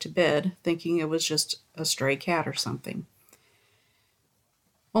walk back to bed, thinking it was just a stray cat or something.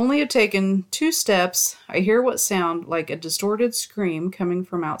 Only had taken 2 steps, I hear what sound like a distorted scream coming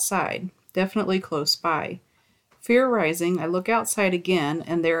from outside, definitely close by. Fear rising, I look outside again,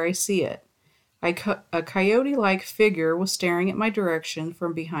 and there I see it. A coyote-like figure was staring at my direction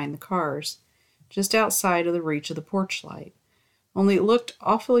from behind the cars, just outside of the reach of the porch light. Only it looked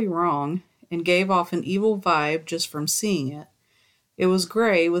awfully wrong and gave off an evil vibe just from seeing it. It was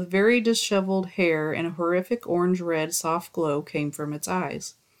gray with very disheveled hair, and a horrific orange-red soft glow came from its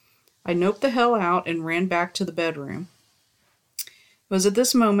eyes. I noped the hell out and ran back to the bedroom. It was at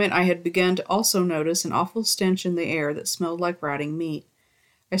this moment I had begun to also notice an awful stench in the air that smelled like rotting meat.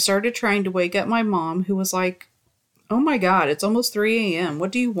 I started trying to wake up my mom, who was like, "Oh my God, it's almost 3 a.m.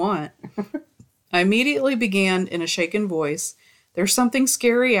 What do you want?" I immediately began in a shaken voice, "There's something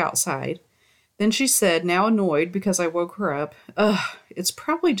scary outside." Then she said, now annoyed because I woke her up, "Ugh, it's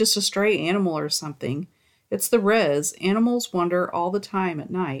probably just a stray animal or something. It's the res. Animals wander all the time at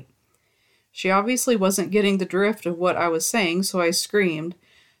night." She obviously wasn't getting the drift of what I was saying, so I screamed,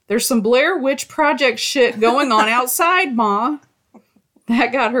 "There's some Blair Witch Project shit going on outside, Ma."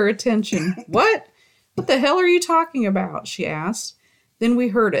 That got her attention. "What? What the hell are you talking about?" she asked. Then we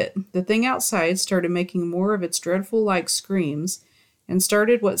heard it. The thing outside started making more of its dreadful-like screams and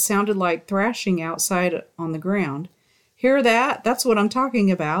started what sounded like thrashing outside on the ground. "Hear that? That's what I'm talking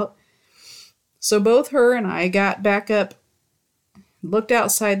about." So both her and I got back up, looked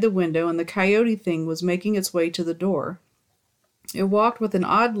outside the window, and the coyote thing was making its way to the door. It walked with an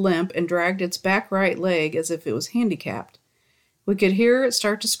odd limp and dragged its back right leg as if it was handicapped. We could hear it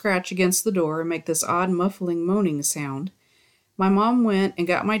start to scratch against the door and make this odd muffling moaning sound. My mom went and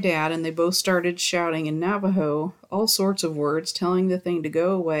got my dad, and they both started shouting in Navajo all sorts of words, telling the thing to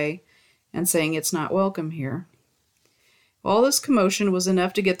go away and saying it's not welcome here. All this commotion was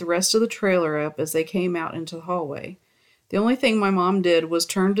enough to get the rest of the trailer up as they came out into the hallway. The only thing my mom did was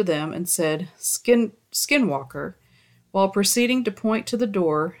turn to them and said, Skinwalker, while proceeding to point to the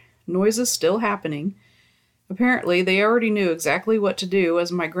door, noises still happening. Apparently, they already knew exactly what to do,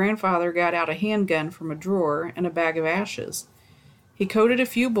 as my grandfather got out a handgun from a drawer and a bag of ashes. He coated a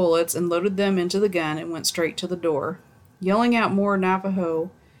few bullets and loaded them into the gun and went straight to the door. Yelling out more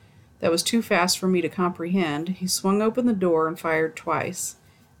Navajo that was too fast for me to comprehend, he swung open the door and fired twice.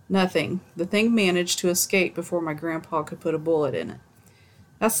 Nothing. The thing managed to escape before my grandpa could put a bullet in it.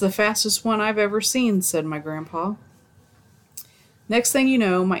 "That's the fastest one I've ever seen," said my grandpa. Next thing you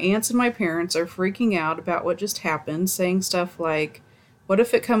know, my aunts and my parents are freaking out about what just happened, saying stuff like, "What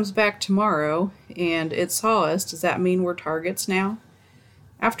if it comes back tomorrow?" and "It saw us. Does that mean we're targets now?"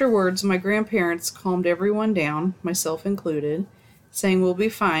 Afterwards, my grandparents calmed everyone down, myself included, saying we'll be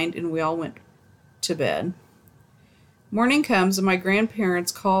fine, and we all went to bed. Morning comes, and my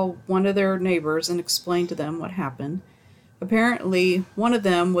grandparents call one of their neighbors and explain to them what happened. Apparently, one of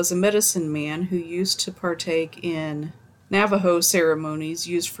them was a medicine man who used to partake in Navajo ceremonies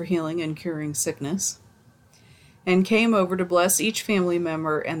used for healing and curing sickness, and came over to bless each family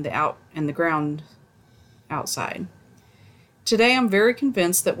member and the ground outside. Today I'm very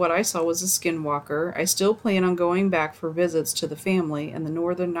convinced that what I saw was a skinwalker. I still plan on going back for visits to the family and the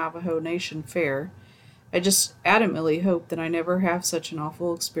Northern Navajo Nation Fair. I just adamantly hope that I never have such an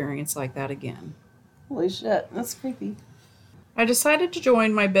awful experience like that again. Holy shit, that's creepy. I decided to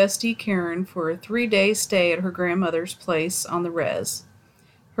join my bestie Karen for a 3-day stay at her grandmother's place on the res.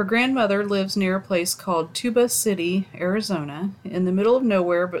 Her grandmother lives near a place called Tuba City, Arizona, in the middle of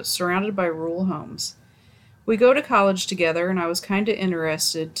nowhere but surrounded by rural homes. We go to college together, and I was kind of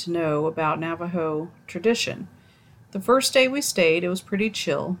interested to know about Navajo tradition. The first day we stayed, it was pretty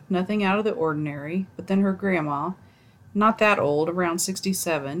chill, nothing out of the ordinary, but then her grandma, not that old, around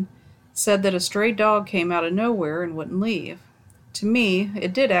 67, said that a stray dog came out of nowhere and wouldn't leave. To me,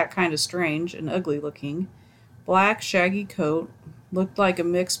 it did act kind of strange and ugly looking. Black, shaggy coat, looked like a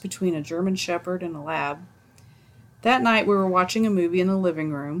mix between a German Shepherd and a Lab. That night we were watching a movie in the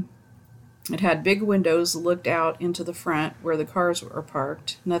living room. It had big windows that looked out into the front where the cars were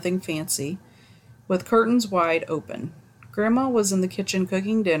parked, nothing fancy, with curtains wide open. Grandma was in the kitchen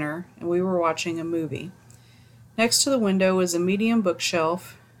cooking dinner, and we were watching a movie. Next to the window is a medium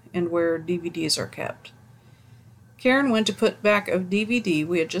bookshelf and where DVDs are kept. Karen went to put back a DVD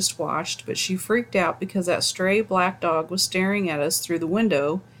we had just watched, but she freaked out because that stray black dog was staring at us through the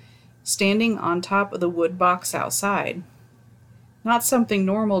window, standing on top of the wood box outside. Not something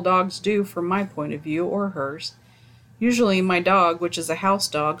normal dogs do from my point of view or hers. Usually my dog, which is a house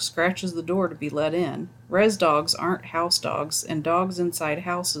dog, scratches the door to be let in. Res dogs aren't house dogs, and dogs inside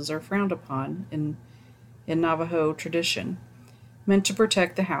houses are frowned upon in Navajo tradition, meant to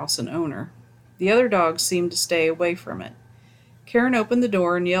protect the house and owner. The other dogs seemed to stay away from it. Karen opened the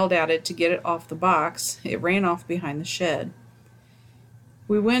door and yelled at it to get it off the box. It ran off behind the shed.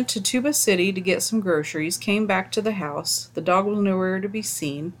 We went to Tuba City to get some groceries, came back to the house. The dog was nowhere to be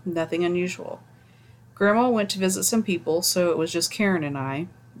seen, nothing unusual. Grandma went to visit some people, so it was just Karen and I.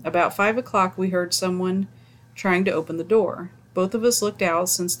 About 5 o'clock we heard someone trying to open the door. Both of us looked out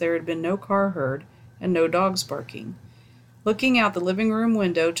since there had been no car heard and no dogs barking. Looking out the living room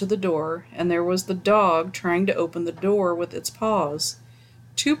window to the door, and there was the dog trying to open the door with its paws.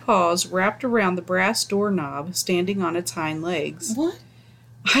 2 paws wrapped around the brass doorknob, standing on its hind legs. What?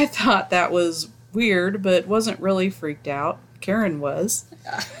 I thought that was weird, but wasn't really freaked out. Karen was.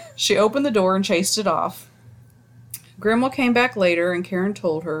 She opened the door and chased it off. Grandma came back later, and Karen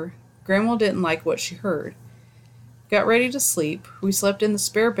told her. Grandma didn't like what she heard. Got ready to sleep. We slept in the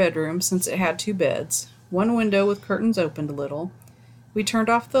spare bedroom since it had 2 beds. One window with curtains opened a little. We turned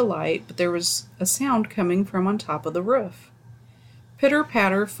off the light, but there was a sound coming from on top of the roof.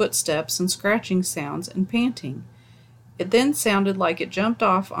 Pitter-patter footsteps and scratching sounds and panting. It then sounded like it jumped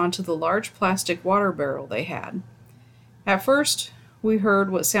off onto the large plastic water barrel they had. At first, we heard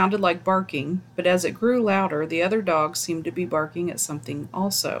what sounded like barking, but as it grew louder, the other dogs seemed to be barking at something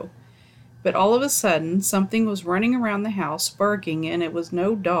also. But all of a sudden, something was running around the house barking, and it was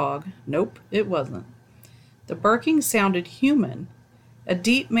no dog. Nope, it wasn't. The barking sounded human, a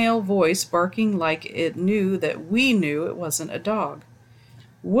deep male voice barking like it knew that we knew it wasn't a dog.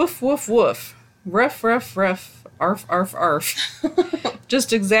 Woof, woof, woof. Ruff, ruff, ruff. Arf, arf, arf.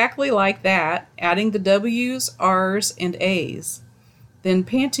 Just exactly like that, adding the W's, R's, and A's. Then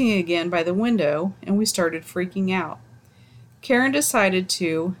panting again by the window, and we started freaking out. Karen decided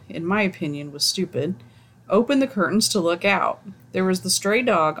to, in my opinion was stupid, open the curtains to look out. There was the stray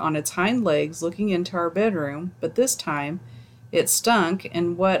dog on its hind legs looking into our bedroom, but this time it stunk,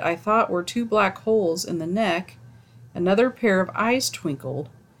 and what I thought were 2 black holes in the neck, another pair of eyes twinkled.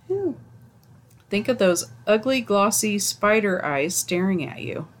 Ew. Think of those ugly, glossy spider eyes staring at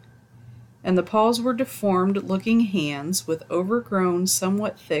you. And the paws were deformed-looking hands with overgrown,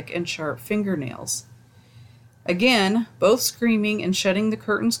 somewhat thick and sharp fingernails. Again, both screaming and shutting the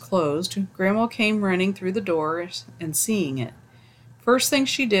curtains closed, Grandma came running through the door and seeing it. First thing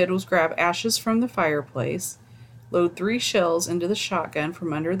she did was grab ashes from the fireplace, load 3 shells into the shotgun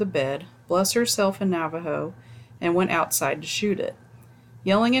from under the bed, bless herself in Navajo, and went outside to shoot it,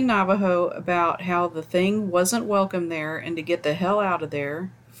 yelling in Navajo about how the thing wasn't welcome there and to get the hell out of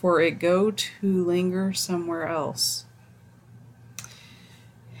there, for it go to linger somewhere else.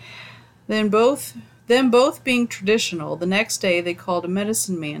 Then both being traditional, the next day they called a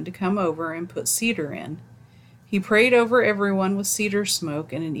medicine man to come over and put cedar in. He prayed over everyone with cedar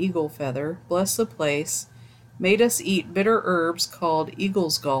smoke and an eagle feather, blessed the place, made us eat bitter herbs called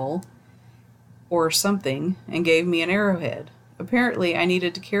eagle's gall or something, and gave me an arrowhead. Apparently I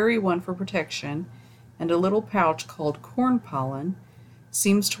needed to carry one for protection, and a little pouch called corn pollen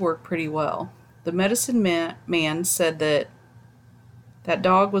seems to work pretty well. The medicine man said that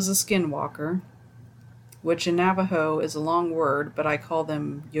dog was a skinwalker, which in Navajo is a long word, but I call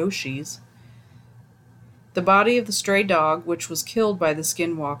them Yoshis. The body of the stray dog, which was killed by the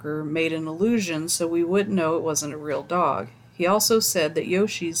skinwalker, made an illusion so we wouldn't know it wasn't a real dog. He also said that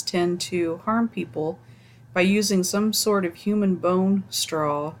Yoshis tend to harm people by using some sort of human bone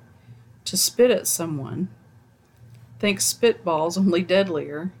straw to spit at someone. Think spitballs, only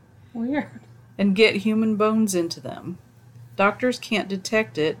deadlier. Weird. And get human bones into them. Doctors can't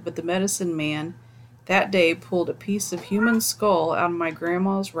detect it, but the medicine man that day pulled a piece of human skull out of my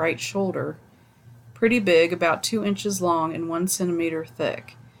grandma's right shoulder, pretty big, about 2 inches long and 1 centimeter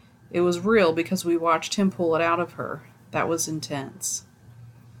thick. It was real because we watched him pull it out of her. That was intense.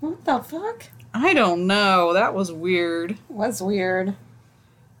 What the fuck? I don't know. That was weird. Was weird.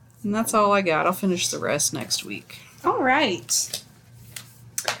 And that's all I got. I'll finish the rest next week. All right.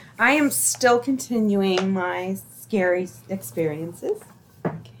 I am still continuing my scary experiences.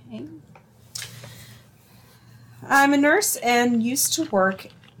 Okay. I'm a nurse and used to work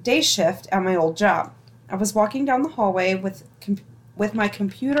day shift at my old job. I was walking down the hallway with my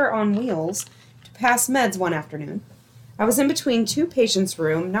computer on wheels to pass meds one afternoon. I was in between 2 patients'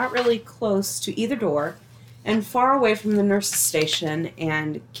 rooms, not really close to either door, and far away from the nurse's station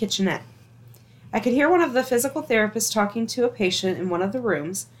and kitchenette. I could hear one of the physical therapists talking to a patient in one of the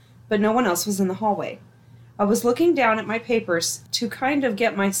rooms, but no one else was in the hallway. I was looking down at my papers to kind of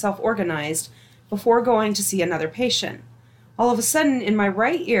get myself organized before going to see another patient. All of a sudden, in my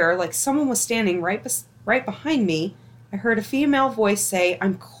right ear, like someone was standing right behind me, I heard a female voice say,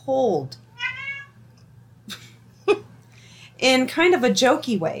 "I'm cold." In kind of a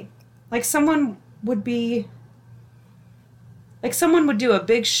jokey way. Like someone would do a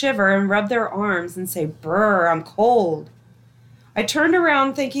big shiver and rub their arms and say, "Brr, I'm cold." I turned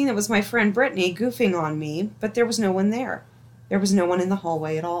around thinking it was my friend Brittany goofing on me, but there was no one there. There was no one in the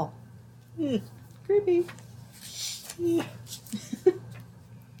hallway at all. Creepy.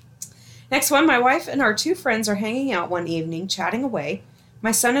 Next one, my wife and our 2 friends are hanging out one evening, chatting away.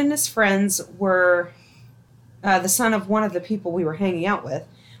 My son and his friends were, the son of one of the people we were hanging out with,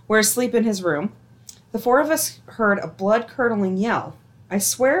 were asleep in his room. The 4 of us heard a blood-curdling yell. I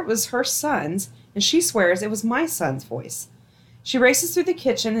swear it was her son's, and she swears it was my son's voice. She races through the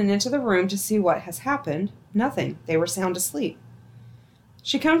kitchen and into the room to see what has happened. Nothing. They were sound asleep.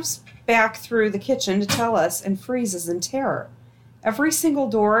 She comes back through the kitchen to tell us and freezes in terror. Every single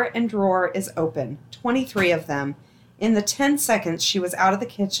door and drawer is open, 23 of them. In the 10 seconds she was out of the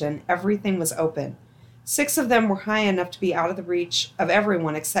kitchen, everything was open. 6 of them were high enough to be out of the reach of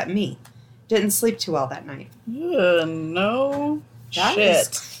everyone except me. Didn't sleep too well that night. No That shit.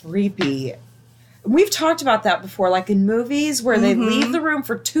 is creepy. We've talked about that before, like in movies where they leave the room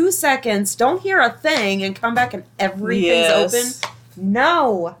for 2 seconds, don't hear a thing, and come back and everything's open.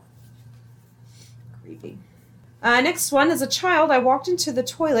 No. Creepy. Next one, as a child, I walked into the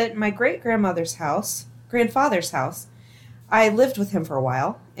toilet in my grandfather's house. I lived with him for a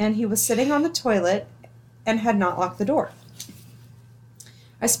while, and he was sitting on the toilet and had not locked the door.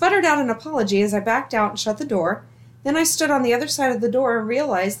 I sputtered out an apology as I backed out and shut the door. Then I stood on the other side of the door and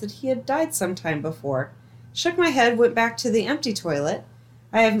realized that he had died some time before. Shook my head, went back to the empty toilet.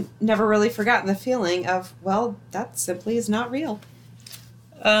 I have never really forgotten the feeling of, well, that simply is not real.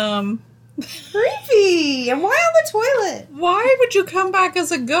 Creepy! And why on the toilet? Why would you come back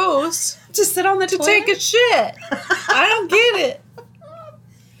as a ghost Just sit on the to toilet? take a shit? I don't get it.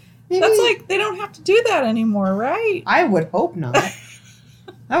 Maybe. That's like, they don't have to do that anymore, right? I would hope not.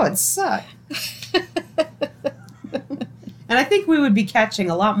 That would suck. And I think we would be catching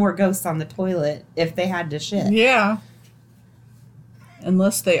a lot more ghosts on the toilet if they had to shit. Yeah.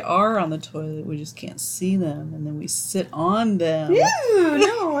 Unless they are on the toilet, we just can't see them, and then we sit on them. Ew,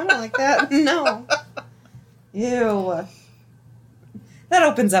 no, I don't like that. No. Ew. That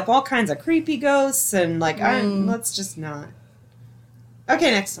opens up all kinds of creepy ghosts, and let's just not.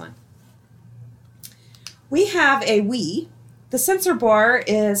 Okay, next one. We have a Wii. The sensor bar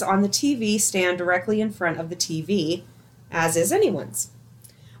is on the TV stand directly in front of the TV, as is anyone's.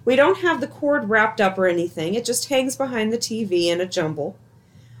 We don't have the cord wrapped up or anything. It just hangs behind the TV in a jumble.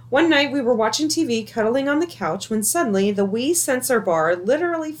 One night we were watching TV, cuddling on the couch, when suddenly the Wii sensor bar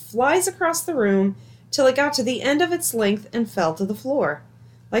literally flies across the room till it got to the end of its length and fell to the floor,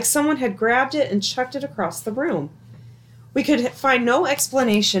 like someone had grabbed it and chucked it across the room. We could find no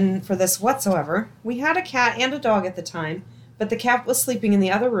explanation for this whatsoever. We had a cat and a dog at the time, but the cat was sleeping in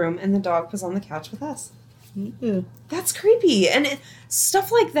the other room and the dog was on the couch with us. Ew. That's creepy. And stuff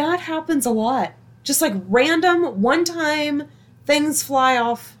like that happens a lot. Just like random, one-time things fly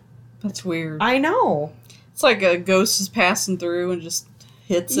off. That's weird. I know. It's like a ghost is passing through and just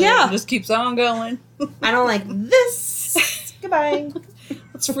hits it Yeah. and just keeps on going. I don't like this. Goodbye.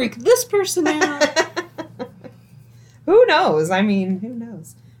 Let's freak this person out. Who knows? I mean, who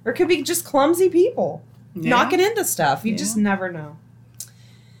knows? Or it could be just clumsy people knocking into stuff. You just never know.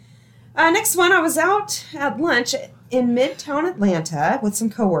 Next one, I was out at lunch in Midtown Atlanta with some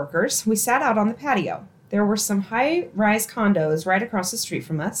coworkers. We sat out on the patio. There were some high-rise condos right across the street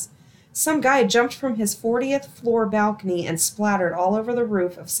from us. Some guy jumped from his 40th floor balcony and splattered all over the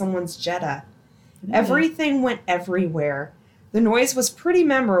roof of someone's Jetta. Everything went everywhere. The noise was pretty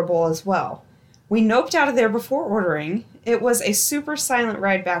memorable as well. We noped out of there before ordering. It was a super silent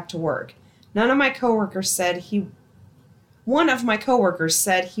ride back to work. One of my coworkers said he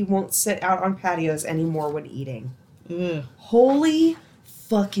won't sit out on patios anymore when eating. Ugh. Holy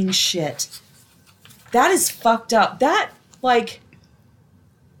fucking shit. That is fucked up. That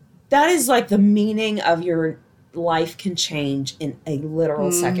is like the meaning of your life can change in a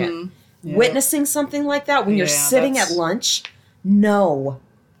literal second. Yeah. Witnessing something like that when you're sitting at lunch, no.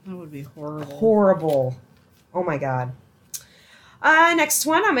 That would be horrible. Horrible. Oh my God. Next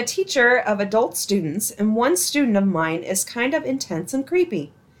one, I'm a teacher of adult students, and one student of mine is kind of intense and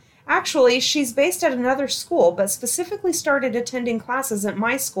creepy. Actually, she's based at another school, but specifically started attending classes at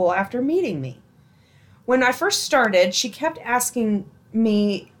my school after meeting me. When I first started, she kept asking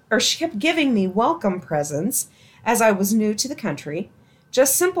me she kept giving me welcome presents as I was new to the country.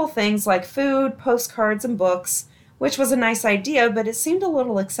 Just simple things like food, postcards, and books, which was a nice idea, but it seemed a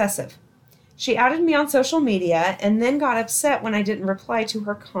little excessive. She added me on social media and then got upset when I didn't reply to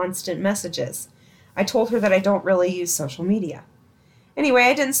her constant messages. I told her that I don't really use social media. Anyway,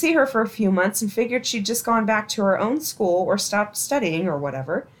 I didn't see her for a few months and figured she'd just gone back to her own school or stopped studying or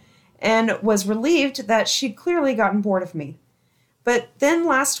whatever, and was relieved that she'd clearly gotten bored of me. But then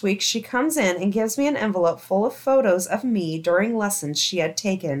last week she comes in and gives me an envelope full of photos of me during lessons she had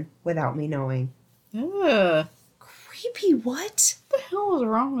taken without me knowing. Ugh. Creepy, what? What the hell is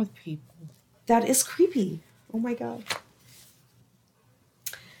wrong with people? That is creepy. Oh my god.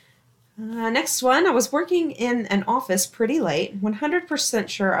 Next one, I was working in an office pretty late, 100%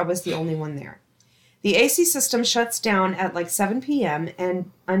 sure I was the only one there. The AC system shuts down at like 7 p.m.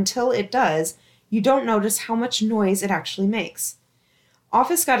 and until it does, you don't notice how much noise it actually makes.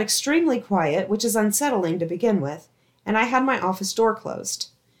 Office got extremely quiet, which is unsettling to begin with, and I had my office door closed.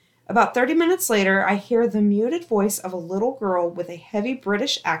 About 30 minutes later, I hear the muted voice of a little girl with a heavy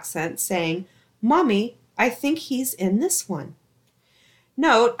British accent saying, "Mommy, I think he's in this one."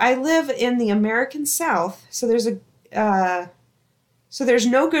 Note, I live in the American South, so there's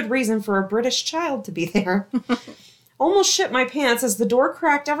no good reason for a British child to be there. Almost shit my pants as the door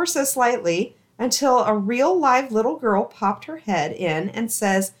cracked ever so slightly until a real live little girl popped her head in and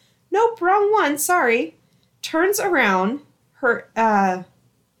says, "Nope, wrong one, sorry." Turns around,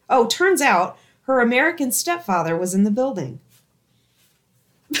 turns out her American stepfather was in the building.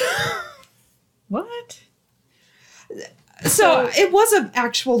 What? So it was an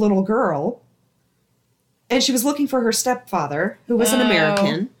actual little girl, and she was looking for her stepfather, who was an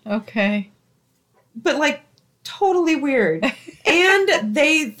American. Okay. But, like, totally weird. And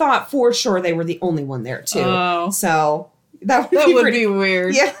they thought for sure they were the only one there, too. Oh. So that would be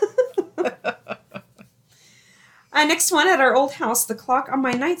weird. Yeah. Next one, at our old house, the clock on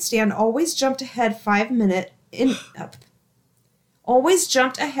my nightstand always jumped ahead by 5-minute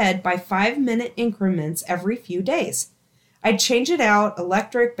increments every few days. I'd change it out,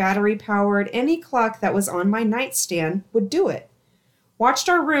 electric, battery-powered, any clock that was on my nightstand would do it. Watched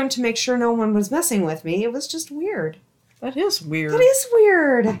our room to make sure no one was messing with me. It was just weird. That is weird. That is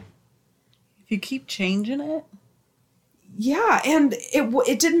weird. If you keep changing it? Yeah, and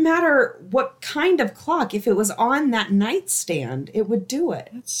it didn't matter what kind of clock. If it was on that nightstand, it would do it.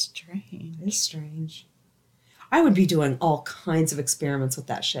 That's strange. It's strange. I would be doing all kinds of experiments with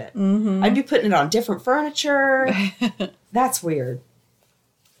that shit. Mm-hmm. I'd be putting it on different furniture. That's weird.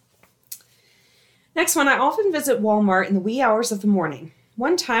 Next one, I often visit Walmart in the wee hours of the morning.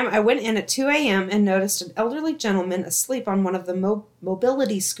 One time, I went in at 2 a.m. and noticed an elderly gentleman asleep on one of the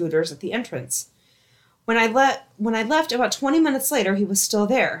mobility scooters at the entrance. When I left about 20 minutes later, he was still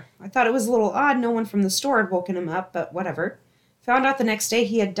there. I thought it was a little odd no one from the store had woken him up, but whatever. Found out the next day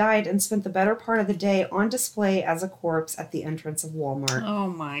he had died and spent the better part of the day on display as a corpse at the entrance of Walmart. Oh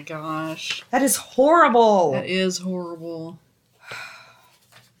my gosh. That is horrible. That is horrible.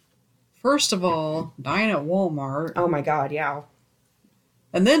 First of all, dying at Walmart. Oh my god, yeah.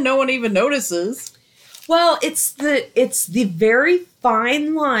 And then no one even notices. Well, it's the very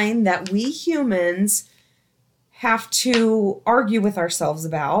fine line that we humans have to argue with ourselves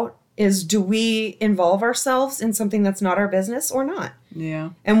about. Is, do we involve ourselves in something that's not our business or not? Yeah.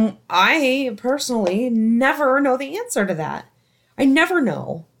 And I personally never know the answer to that. I never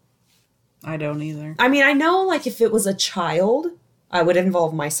know. I don't either. I mean, I know, like, if it was a child, I would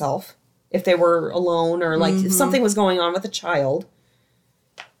involve myself. If they were alone or, like, if something was going on with a child.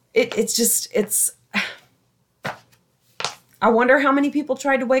 It's I wonder how many people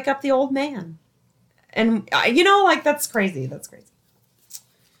tried to wake up the old man. And, like, that's crazy. That's crazy.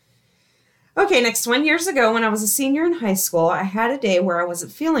 Okay, next one. Years ago, when I was a senior in high school, I had a day where I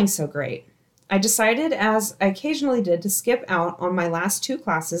wasn't feeling so great. I decided, as I occasionally did, to skip out on my last 2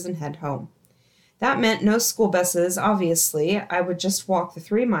 classes and head home. That meant no school buses, obviously. I would just walk the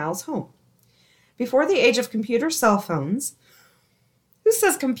 3 miles home. Before the age of computer cell phones... Who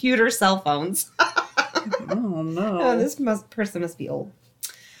says computer cell phones? Oh, no. Oh, this person must be old.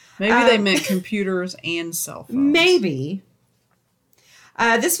 Maybe they meant computers and cell phones. Maybe.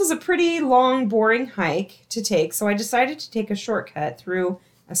 This was a pretty long, boring hike to take, so I decided to take a shortcut through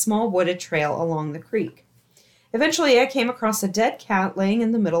a small wooded trail along the creek. Eventually, I came across a dead cat laying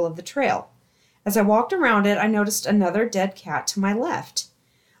in the middle of the trail. As I walked around it, I noticed another dead cat to my left.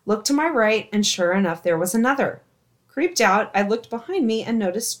 Looked to my right, and sure enough, there was another. Creeped out, I looked behind me and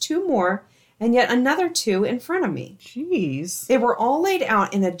noticed 2 more, and yet another 2 in front of me. Jeez. They were all laid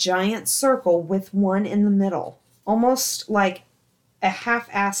out in a giant circle with one in the middle, almost like a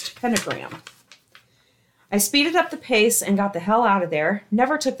half-assed pentagram. I speeded up the pace and got the hell out of there.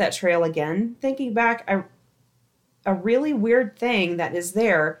 Never took that trail again. Thinking back, a really weird thing that is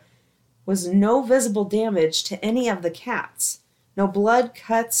there was no visible damage to any of the cats. No blood,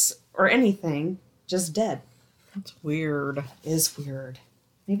 cuts, or anything. Just dead. That's weird. It is weird.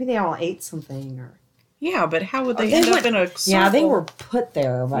 Maybe they all ate something or... Yeah, but how would they end up in a circle? Yeah, they were put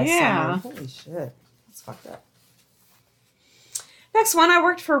there by Yeah. someone. Holy shit. That's fucked up. Next one, I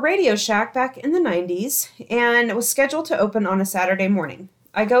worked for Radio Shack back in the 90s and was scheduled to open on a Saturday morning.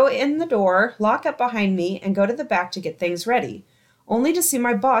 I go in the door, lock up behind me, and go to the back to get things ready, only to see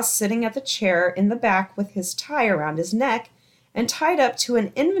my boss sitting at the chair in the back with his tie around his neck and tied up to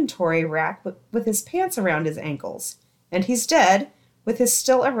an inventory rack with his pants around his ankles. And he's dead, with his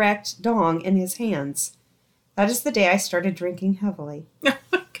still erect dong in his hands. That is the day I started drinking heavily.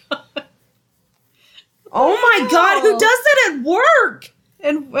 Oh my God, who does that at work?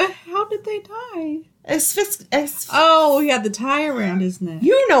 And how did they die? Oh, he had the tie around his neck.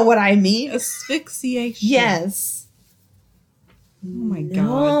 you know what I mean. Asphyxiation. Yes. Oh my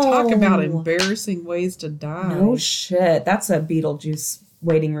God. Talk about embarrassing ways to die. No shit. That's a Beetlejuice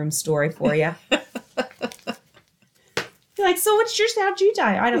waiting room story for you. You're like, so how'd you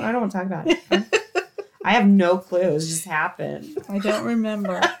die? I don't want to talk about it. I have no clue. It just happened. I don't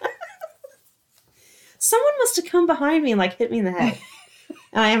remember. Someone must have come behind me and hit me in the head.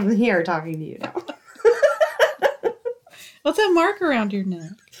 And I am here talking to you now. What's that mark around your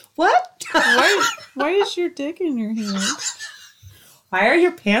neck? What? Why is your dick in your hand? Why are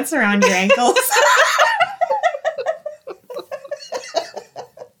your pants around your ankles?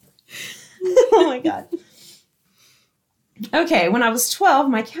 Oh my God. Okay, when I was 12,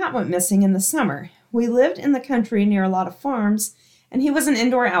 my cat went missing in the summer. We lived in the country near a lot of farms, and he was an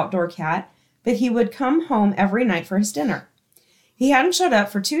indoor-outdoor cat, but he would come home every night for his dinner. He hadn't showed up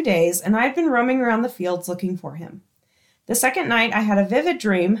for 2 days, and I had been roaming around the fields looking for him. The second night, I had a vivid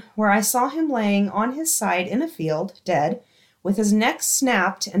dream where I saw him laying on his side in a field, dead, with his neck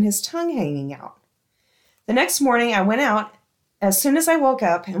snapped and his tongue hanging out. The next morning, I went out as soon as I woke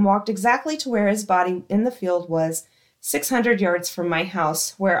up and walked exactly to where his body in the field was, 600 yards from my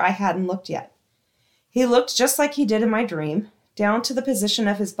house, where I hadn't looked yet. He looked just like he did in my dream, down to the position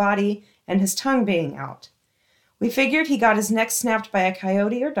of his body and his tongue being out. We figured he got his neck snapped by a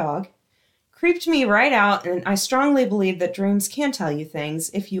coyote or dog. Creeped me right out, and I strongly believe that dreams can tell you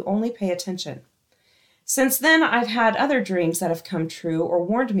things if you only pay attention. Since then, I've had other dreams that have come true or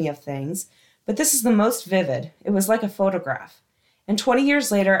warned me of things, but this is the most vivid. It was like a photograph. And 20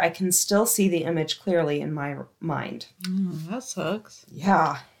 years later, I can still see the image clearly in my mind. That sucks.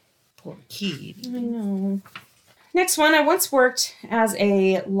 Yeah. Poor kid. I know. Next one, I once worked as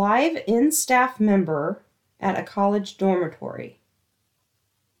a live-in staff member at a college dormitory.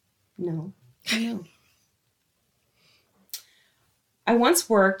 No. I once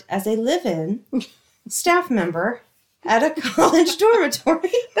worked as a live-in staff member at a college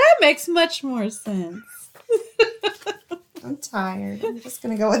dormitory. That makes much more sense. I'm tired. I'm just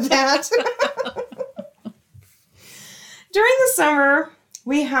going to go with that. During the summer,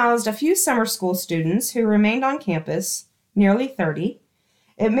 we housed a few summer school students who remained on campus, nearly 30.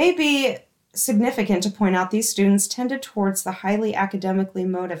 It may be significant to point out these students tended towards the highly academically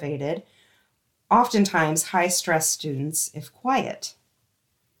motivated, oftentimes high-stress students, if quiet.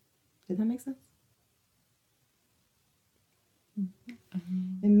 Did that make sense?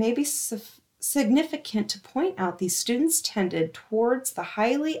 It may be significant to point out these students tended towards the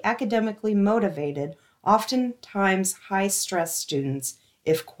highly academically motivated, oftentimes high-stress students,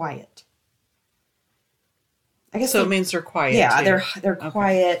 if quiet. I guess so. It means they're quiet. Yeah, too. they're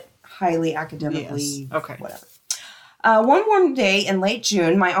quiet, highly academically. Yes. Okay. Whatever. One warm day in late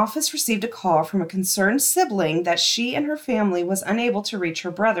June, my office received a call from a concerned sibling that she and her family was unable to reach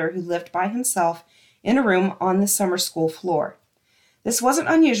her brother, who lived by himself in a room on the summer school floor. This wasn't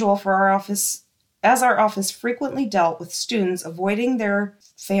unusual for our office, as our office frequently dealt with students avoiding their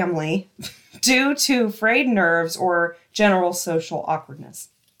family due to frayed nerves or general social awkwardness.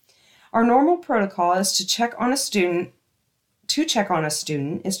 Our normal protocol is to check on a student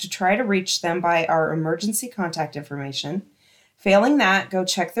is to try to reach them by our emergency contact information. Failing that, go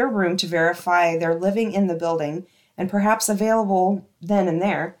check their room to verify they're living in the building and perhaps available then and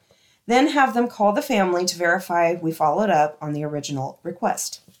there. Then have them call the family to verify we followed up on the original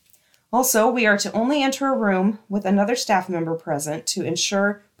request. Also, we are to only enter a room with another staff member present to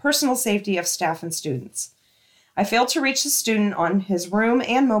ensure personal safety of staff and students. I failed to reach the student on his room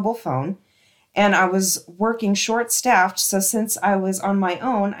and mobile phone, and I was working short-staffed, so since I was on my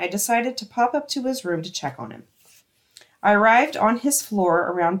own, I decided to pop up to his room to check on him. I arrived on his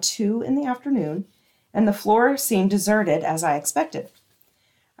floor around 2 in the afternoon, and the floor seemed deserted as I expected.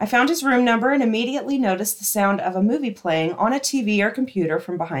 I found his room number and immediately noticed the sound of a movie playing on a TV or computer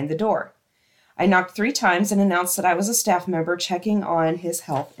from behind the door. I knocked 3 times and announced that I was a staff member checking on his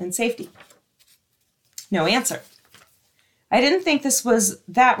health and safety. No answer. I didn't think this was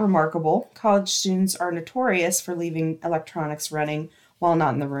that remarkable. College students are notorious for leaving electronics running while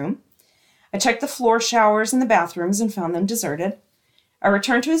not in the room. I checked the floor showers and the bathrooms and found them deserted. I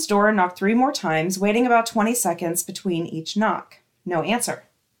returned to his door and knocked 3 more times, waiting about 20 seconds between each knock. No answer.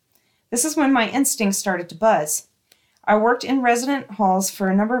 This is when my instincts started to buzz. I worked in resident halls for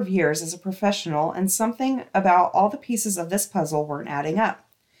a number of years as a professional, and something about all the pieces of this puzzle weren't adding up.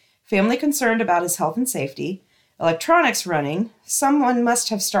 Family concerned about his health and safety, electronics running, someone must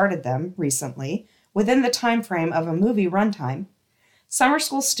have started them recently, within the time frame of a movie runtime, summer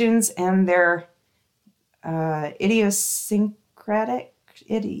school students and their idiosyncratic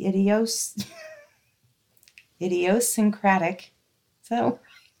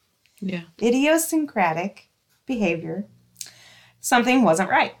behavior. Something wasn't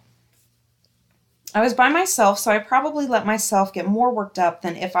right. I was by myself, so I probably let myself get more worked up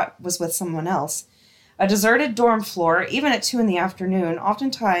than if I was with someone else. A deserted dorm floor, even at 2 in the afternoon,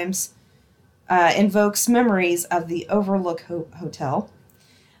 oftentimes invokes memories of the Overlook Hotel.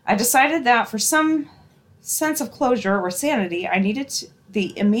 I decided that for some sense of closure or sanity, I needed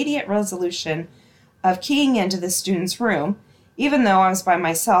the immediate resolution of keying into the student's room, even though I was by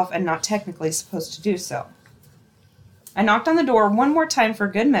myself and not technically supposed to do so. I knocked on the door 1 more time for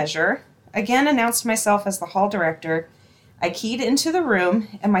good measure, again announced myself as the hall director. I keyed into the room,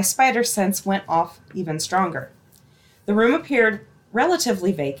 and my spider sense went off even stronger. The room appeared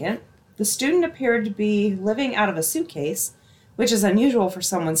relatively vacant. The student appeared to be living out of a suitcase, which is unusual for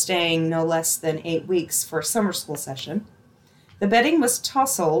someone staying no less than 8 weeks for a summer school session. The bedding was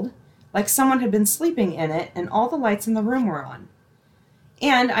tousled, like someone had been sleeping in it, and all the lights in the room were on.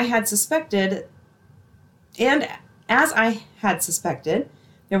 And as I had suspected,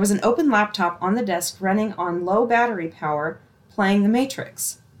 there was an open laptop on the desk running on low battery power, playing The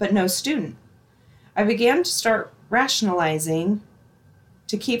Matrix, but no student. I began to start rationalizing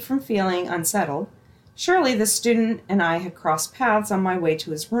to keep from feeling unsettled. Surely the student and I had crossed paths on my way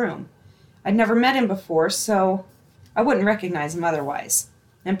to his room. I'd never met him before, so I wouldn't recognize him otherwise.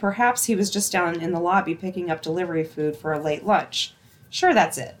 And perhaps he was just down in the lobby picking up delivery food for a late lunch. Sure,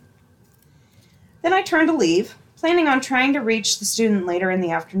 that's it. Then I turned to leave, planning on trying to reach the student later in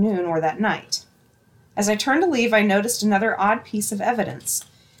the afternoon or that night. As I turned to leave, I noticed another odd piece of evidence.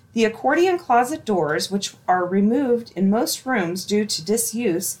 The accordion closet doors, which are removed in most rooms due to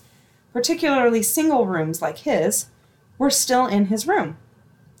disuse, particularly single rooms like his, were still in his room,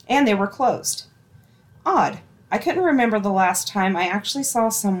 and they were closed. Odd. I couldn't remember the last time I actually saw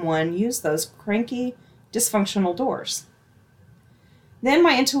someone use those cranky, dysfunctional doors. Then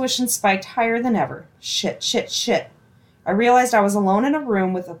my intuition spiked higher than ever. Shit. I realized I was alone in a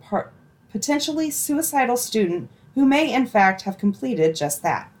room with a potentially suicidal student who may in fact have completed just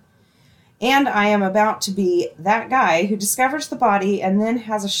that. And I am about to be that guy who discovers the body and then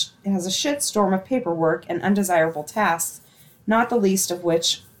has a shitstorm of paperwork and undesirable tasks, not the least of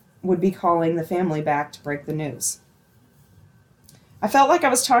which would be calling the family back to break the news. I felt like I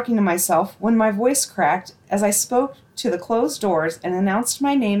was talking to myself when my voice cracked as I spoke to the closed doors and announced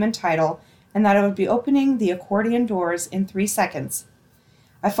my name and title and that I would be opening the accordion doors in 3 seconds.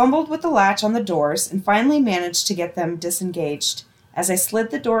 I fumbled with the latch on the doors and finally managed to get them disengaged. As I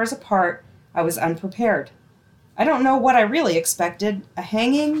slid the doors apart, I was unprepared. I don't know what I really expected. A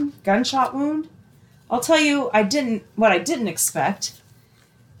hanging gunshot wound? I'll tell you what I didn't expect.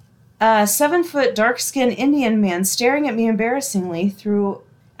 A 7-foot dark-skinned Indian man staring at me embarrassingly through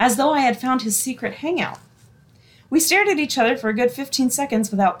as though I had found his secret hangout. We stared at each other for a good 15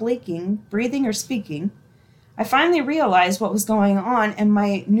 seconds without blinking, breathing, or speaking. I finally realized what was going on, and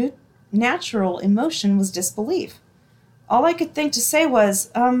my natural emotion was disbelief. All I could think to say was,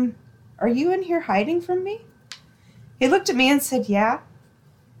 are you in here hiding from me? He looked at me and said, yeah.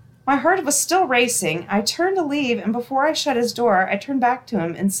 My heart was still racing. I turned to leave, and before I shut his door, I turned back to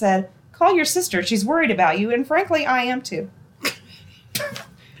him and said, call your sister. She's worried about you, and frankly, I am too.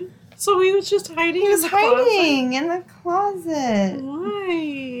 So he was just hiding in the hiding in the closet.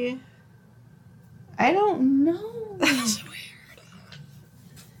 Why? I don't know. That's weird.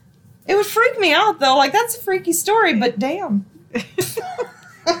 It would freak me out, though. Like, that's a freaky story, but damn.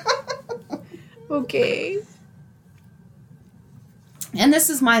 Okay. And this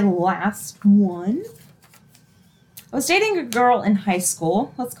is my last one. I was dating a girl in high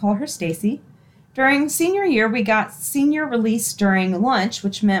school. Let's call her Stacy. During senior year, we got senior release during lunch,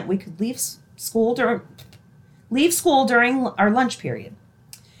 which meant we could leave school during our lunch period.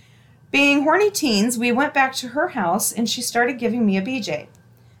 Being horny teens, we went back to her house and she started giving me a BJ.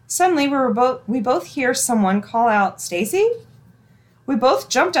 Suddenly, we both hear someone call out, "Stacy?" We both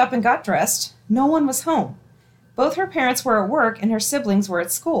jumped up and got dressed. No one was home. Both her parents were at work and her siblings were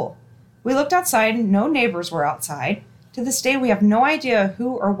at school. We looked outside and no neighbors were outside. To this day, we have no idea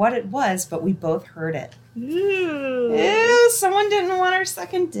who or what it was, but we both heard it. Ew, someone didn't want our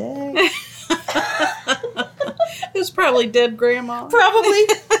second dick. It was probably dead grandma. Probably.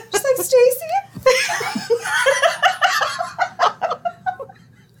 Just like, "Stacy?"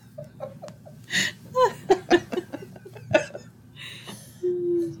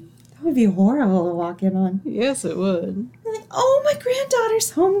 That would be horrible to walk in on. Yes, it would. Like, "Oh, my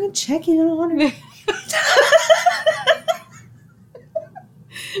granddaughter's home and checking in on her."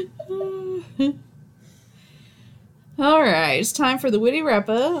 All right, it's time for the witty wrap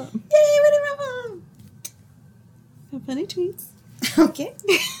up. Yay, witty wrap up. Funny tweets. Okay.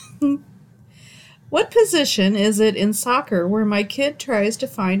 What position is it in soccer where my kid tries to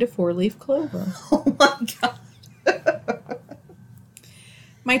find a 4-leaf clover? Oh my God.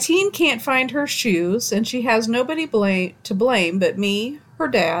 My teen can't find her shoes, and she has nobody to blame but me, her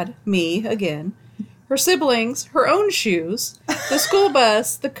dad, me again, her siblings, her own shoes, the school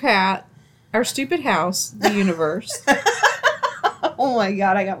bus, the cat, our stupid house, the universe. Oh my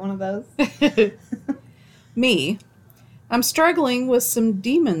God, I got one of those. Me. I'm struggling with some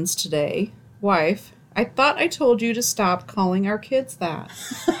demons today. Wife, I thought I told you to stop calling our kids that.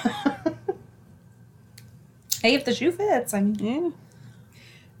 Hey, if the shoe fits, I mean. Yeah.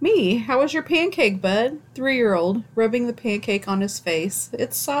 Me, how was your pancake, bud? 3-year-old, rubbing the pancake on his face.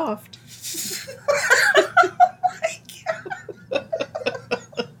 It's soft. Oh my God.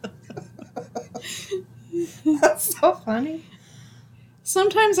 That's so funny.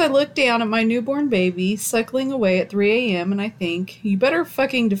 Sometimes I look down at my newborn baby suckling away at 3 a.m. and I think, you better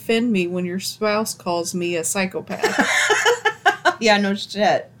fucking defend me when your spouse calls me a psychopath. Yeah, no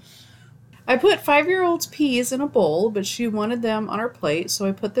shit. I put 5-year-old's peas in a bowl, but she wanted them on her plate, so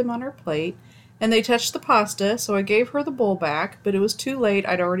I put them on her plate, and they touched the pasta, so I gave her the bowl back, but it was too late.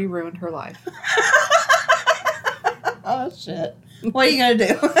 I'd already ruined her life. Oh, shit. What are you going to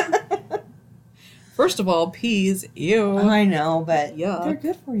do? First of all, peas, ew. I know, but Yuck. they're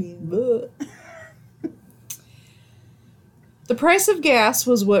good for you. Blech. The price of gas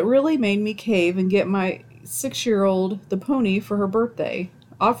was what really made me cave and get my 6-year-old the pony for her birthday.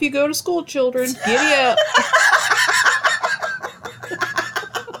 Off you go to school, children. Giddy up.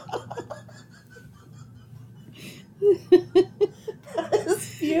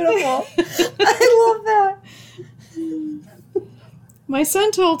 That's beautiful. I love that. My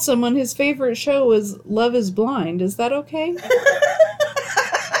son told someone his favorite show was Love is Blind. Is that okay?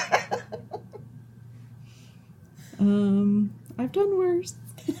 I've done worse.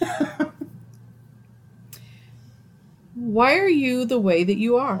 Why are you the way that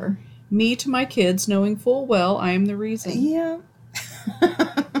you are? Me to my kids, knowing full well I am the reason. Yeah.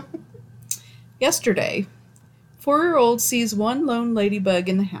 Yesterday, 4-year-old sees one lone ladybug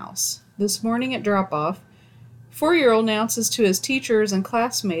in the house. This morning at drop-off, 4-year-old announces to his teachers and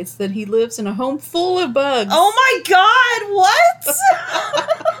classmates that he lives in a home full of bugs. Oh my God, what?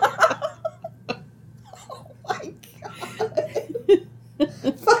 Oh my God.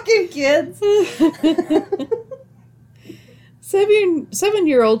 Fucking kids.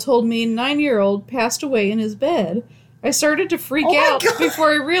 7-year-old told me 9-year-old passed away in his bed. I started to freak out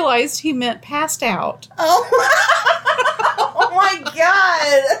before I realized he meant passed out. Oh my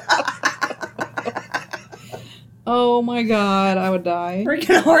God. Oh my God, I would die.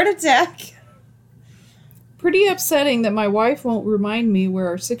 Freaking heart attack. Pretty upsetting that my wife won't remind me where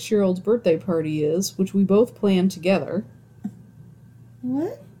our 6-year-old's birthday party is, which we both planned together.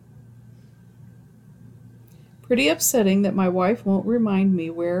 What? Pretty upsetting that my wife won't remind me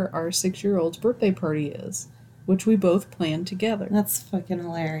where our 6-year-old's birthday party is, which we both planned together. That's fucking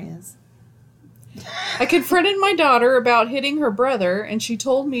hilarious. I confronted my daughter about hitting her brother, and she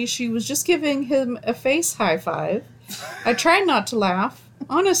told me she was just giving him a face high five. I tried not to laugh.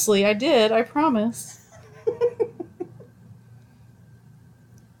 Honestly, I did, I promise.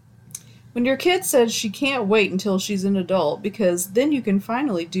 When your kid says she can't wait until she's an adult because then you can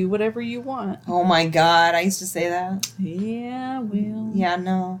finally do whatever you want. Oh my God, I used to say that. Yeah, well. Yeah,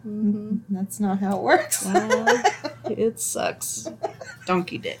 no. Mm-hmm. That's not how it works. Well, it sucks.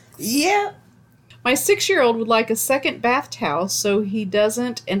 Donkey dick. Yeah. My 6-year-old would like a second bath towel so he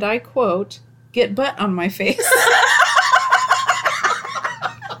doesn't, and I quote, get butt on my face.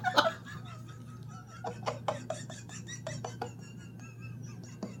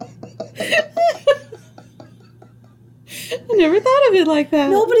 I never thought of it like that.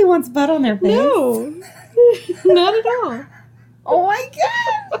 Nobody wants butt on their face. No. Not at all. Oh my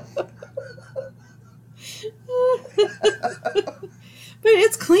god. But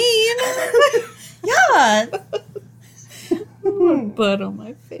it's clean. Yeah. Butt on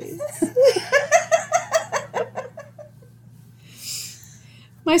my face.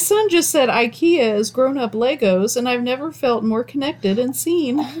 My son just said IKEA is grown-up Legos, and I've never felt more connected and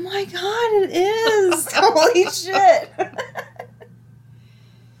seen. Oh my god, it is. Holy shit.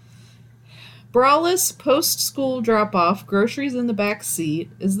 Braless post-school drop-off, groceries in the back seat.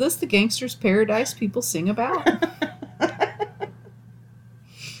 Is this the gangster's paradise people sing about?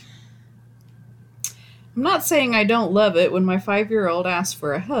 I'm not saying I don't love it when my 5-year-old asks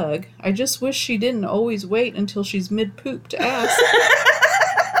for a hug. I just wish she didn't always wait until she's mid-poop to ask.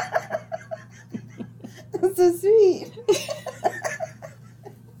 That's so sweet.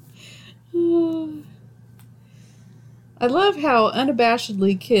 I love how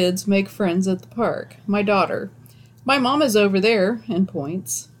unabashedly kids make friends at the park. My daughter. My mom is over there, and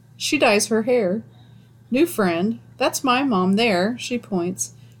points. She dyes her hair. New friend. That's my mom there, she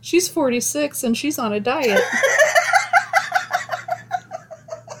points. She's 46 and she's on a diet.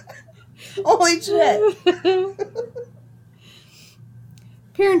 Holy shit.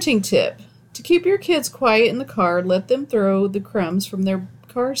 Parenting tip. To keep your kids quiet in the car, let them throw the crumbs from their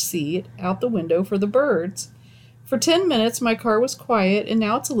car seat out the window for the birds. For 10 minutes, my car was quiet, and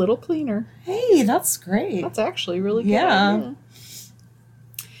now it's a little cleaner. Hey, that's great. That's actually really good. Yeah. Idea.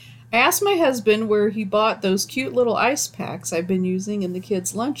 I asked my husband where he bought those cute little ice packs I've been using in the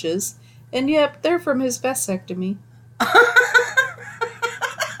kids' lunches, and yep, they're from his vasectomy. Hey,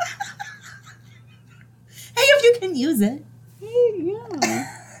 if you can use it. Hey, yeah.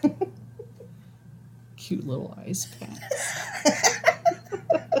 Cute little ice packs.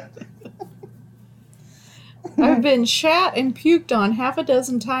 I've been shat and puked on half a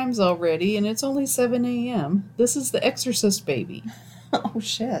dozen times already, and it's only 7 a.m. This is the exorcist baby. Oh,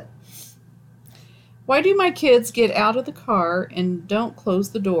 shit. Why do my kids get out of the car and don't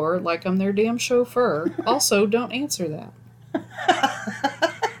close the door like I'm their damn chauffeur? Also, don't answer that.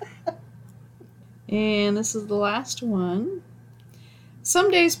 And this is the last one.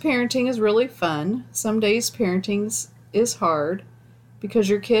 Some days parenting is really fun. Some days parenting is hard because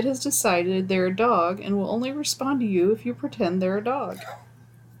your kid has decided they're a dog and will only respond to you if you pretend they're a dog.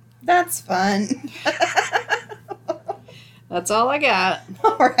 That's fun. That's all I got.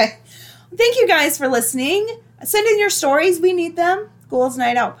 All right. Thank you guys for listening. Send in your stories. We need them.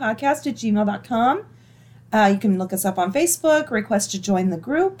 goalsnightoutpodcast@gmail.com. You can look us up on Facebook, request to join the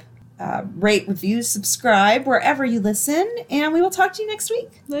group, rate, review, subscribe wherever you listen, and we will talk to you next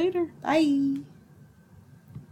week. Later. Bye.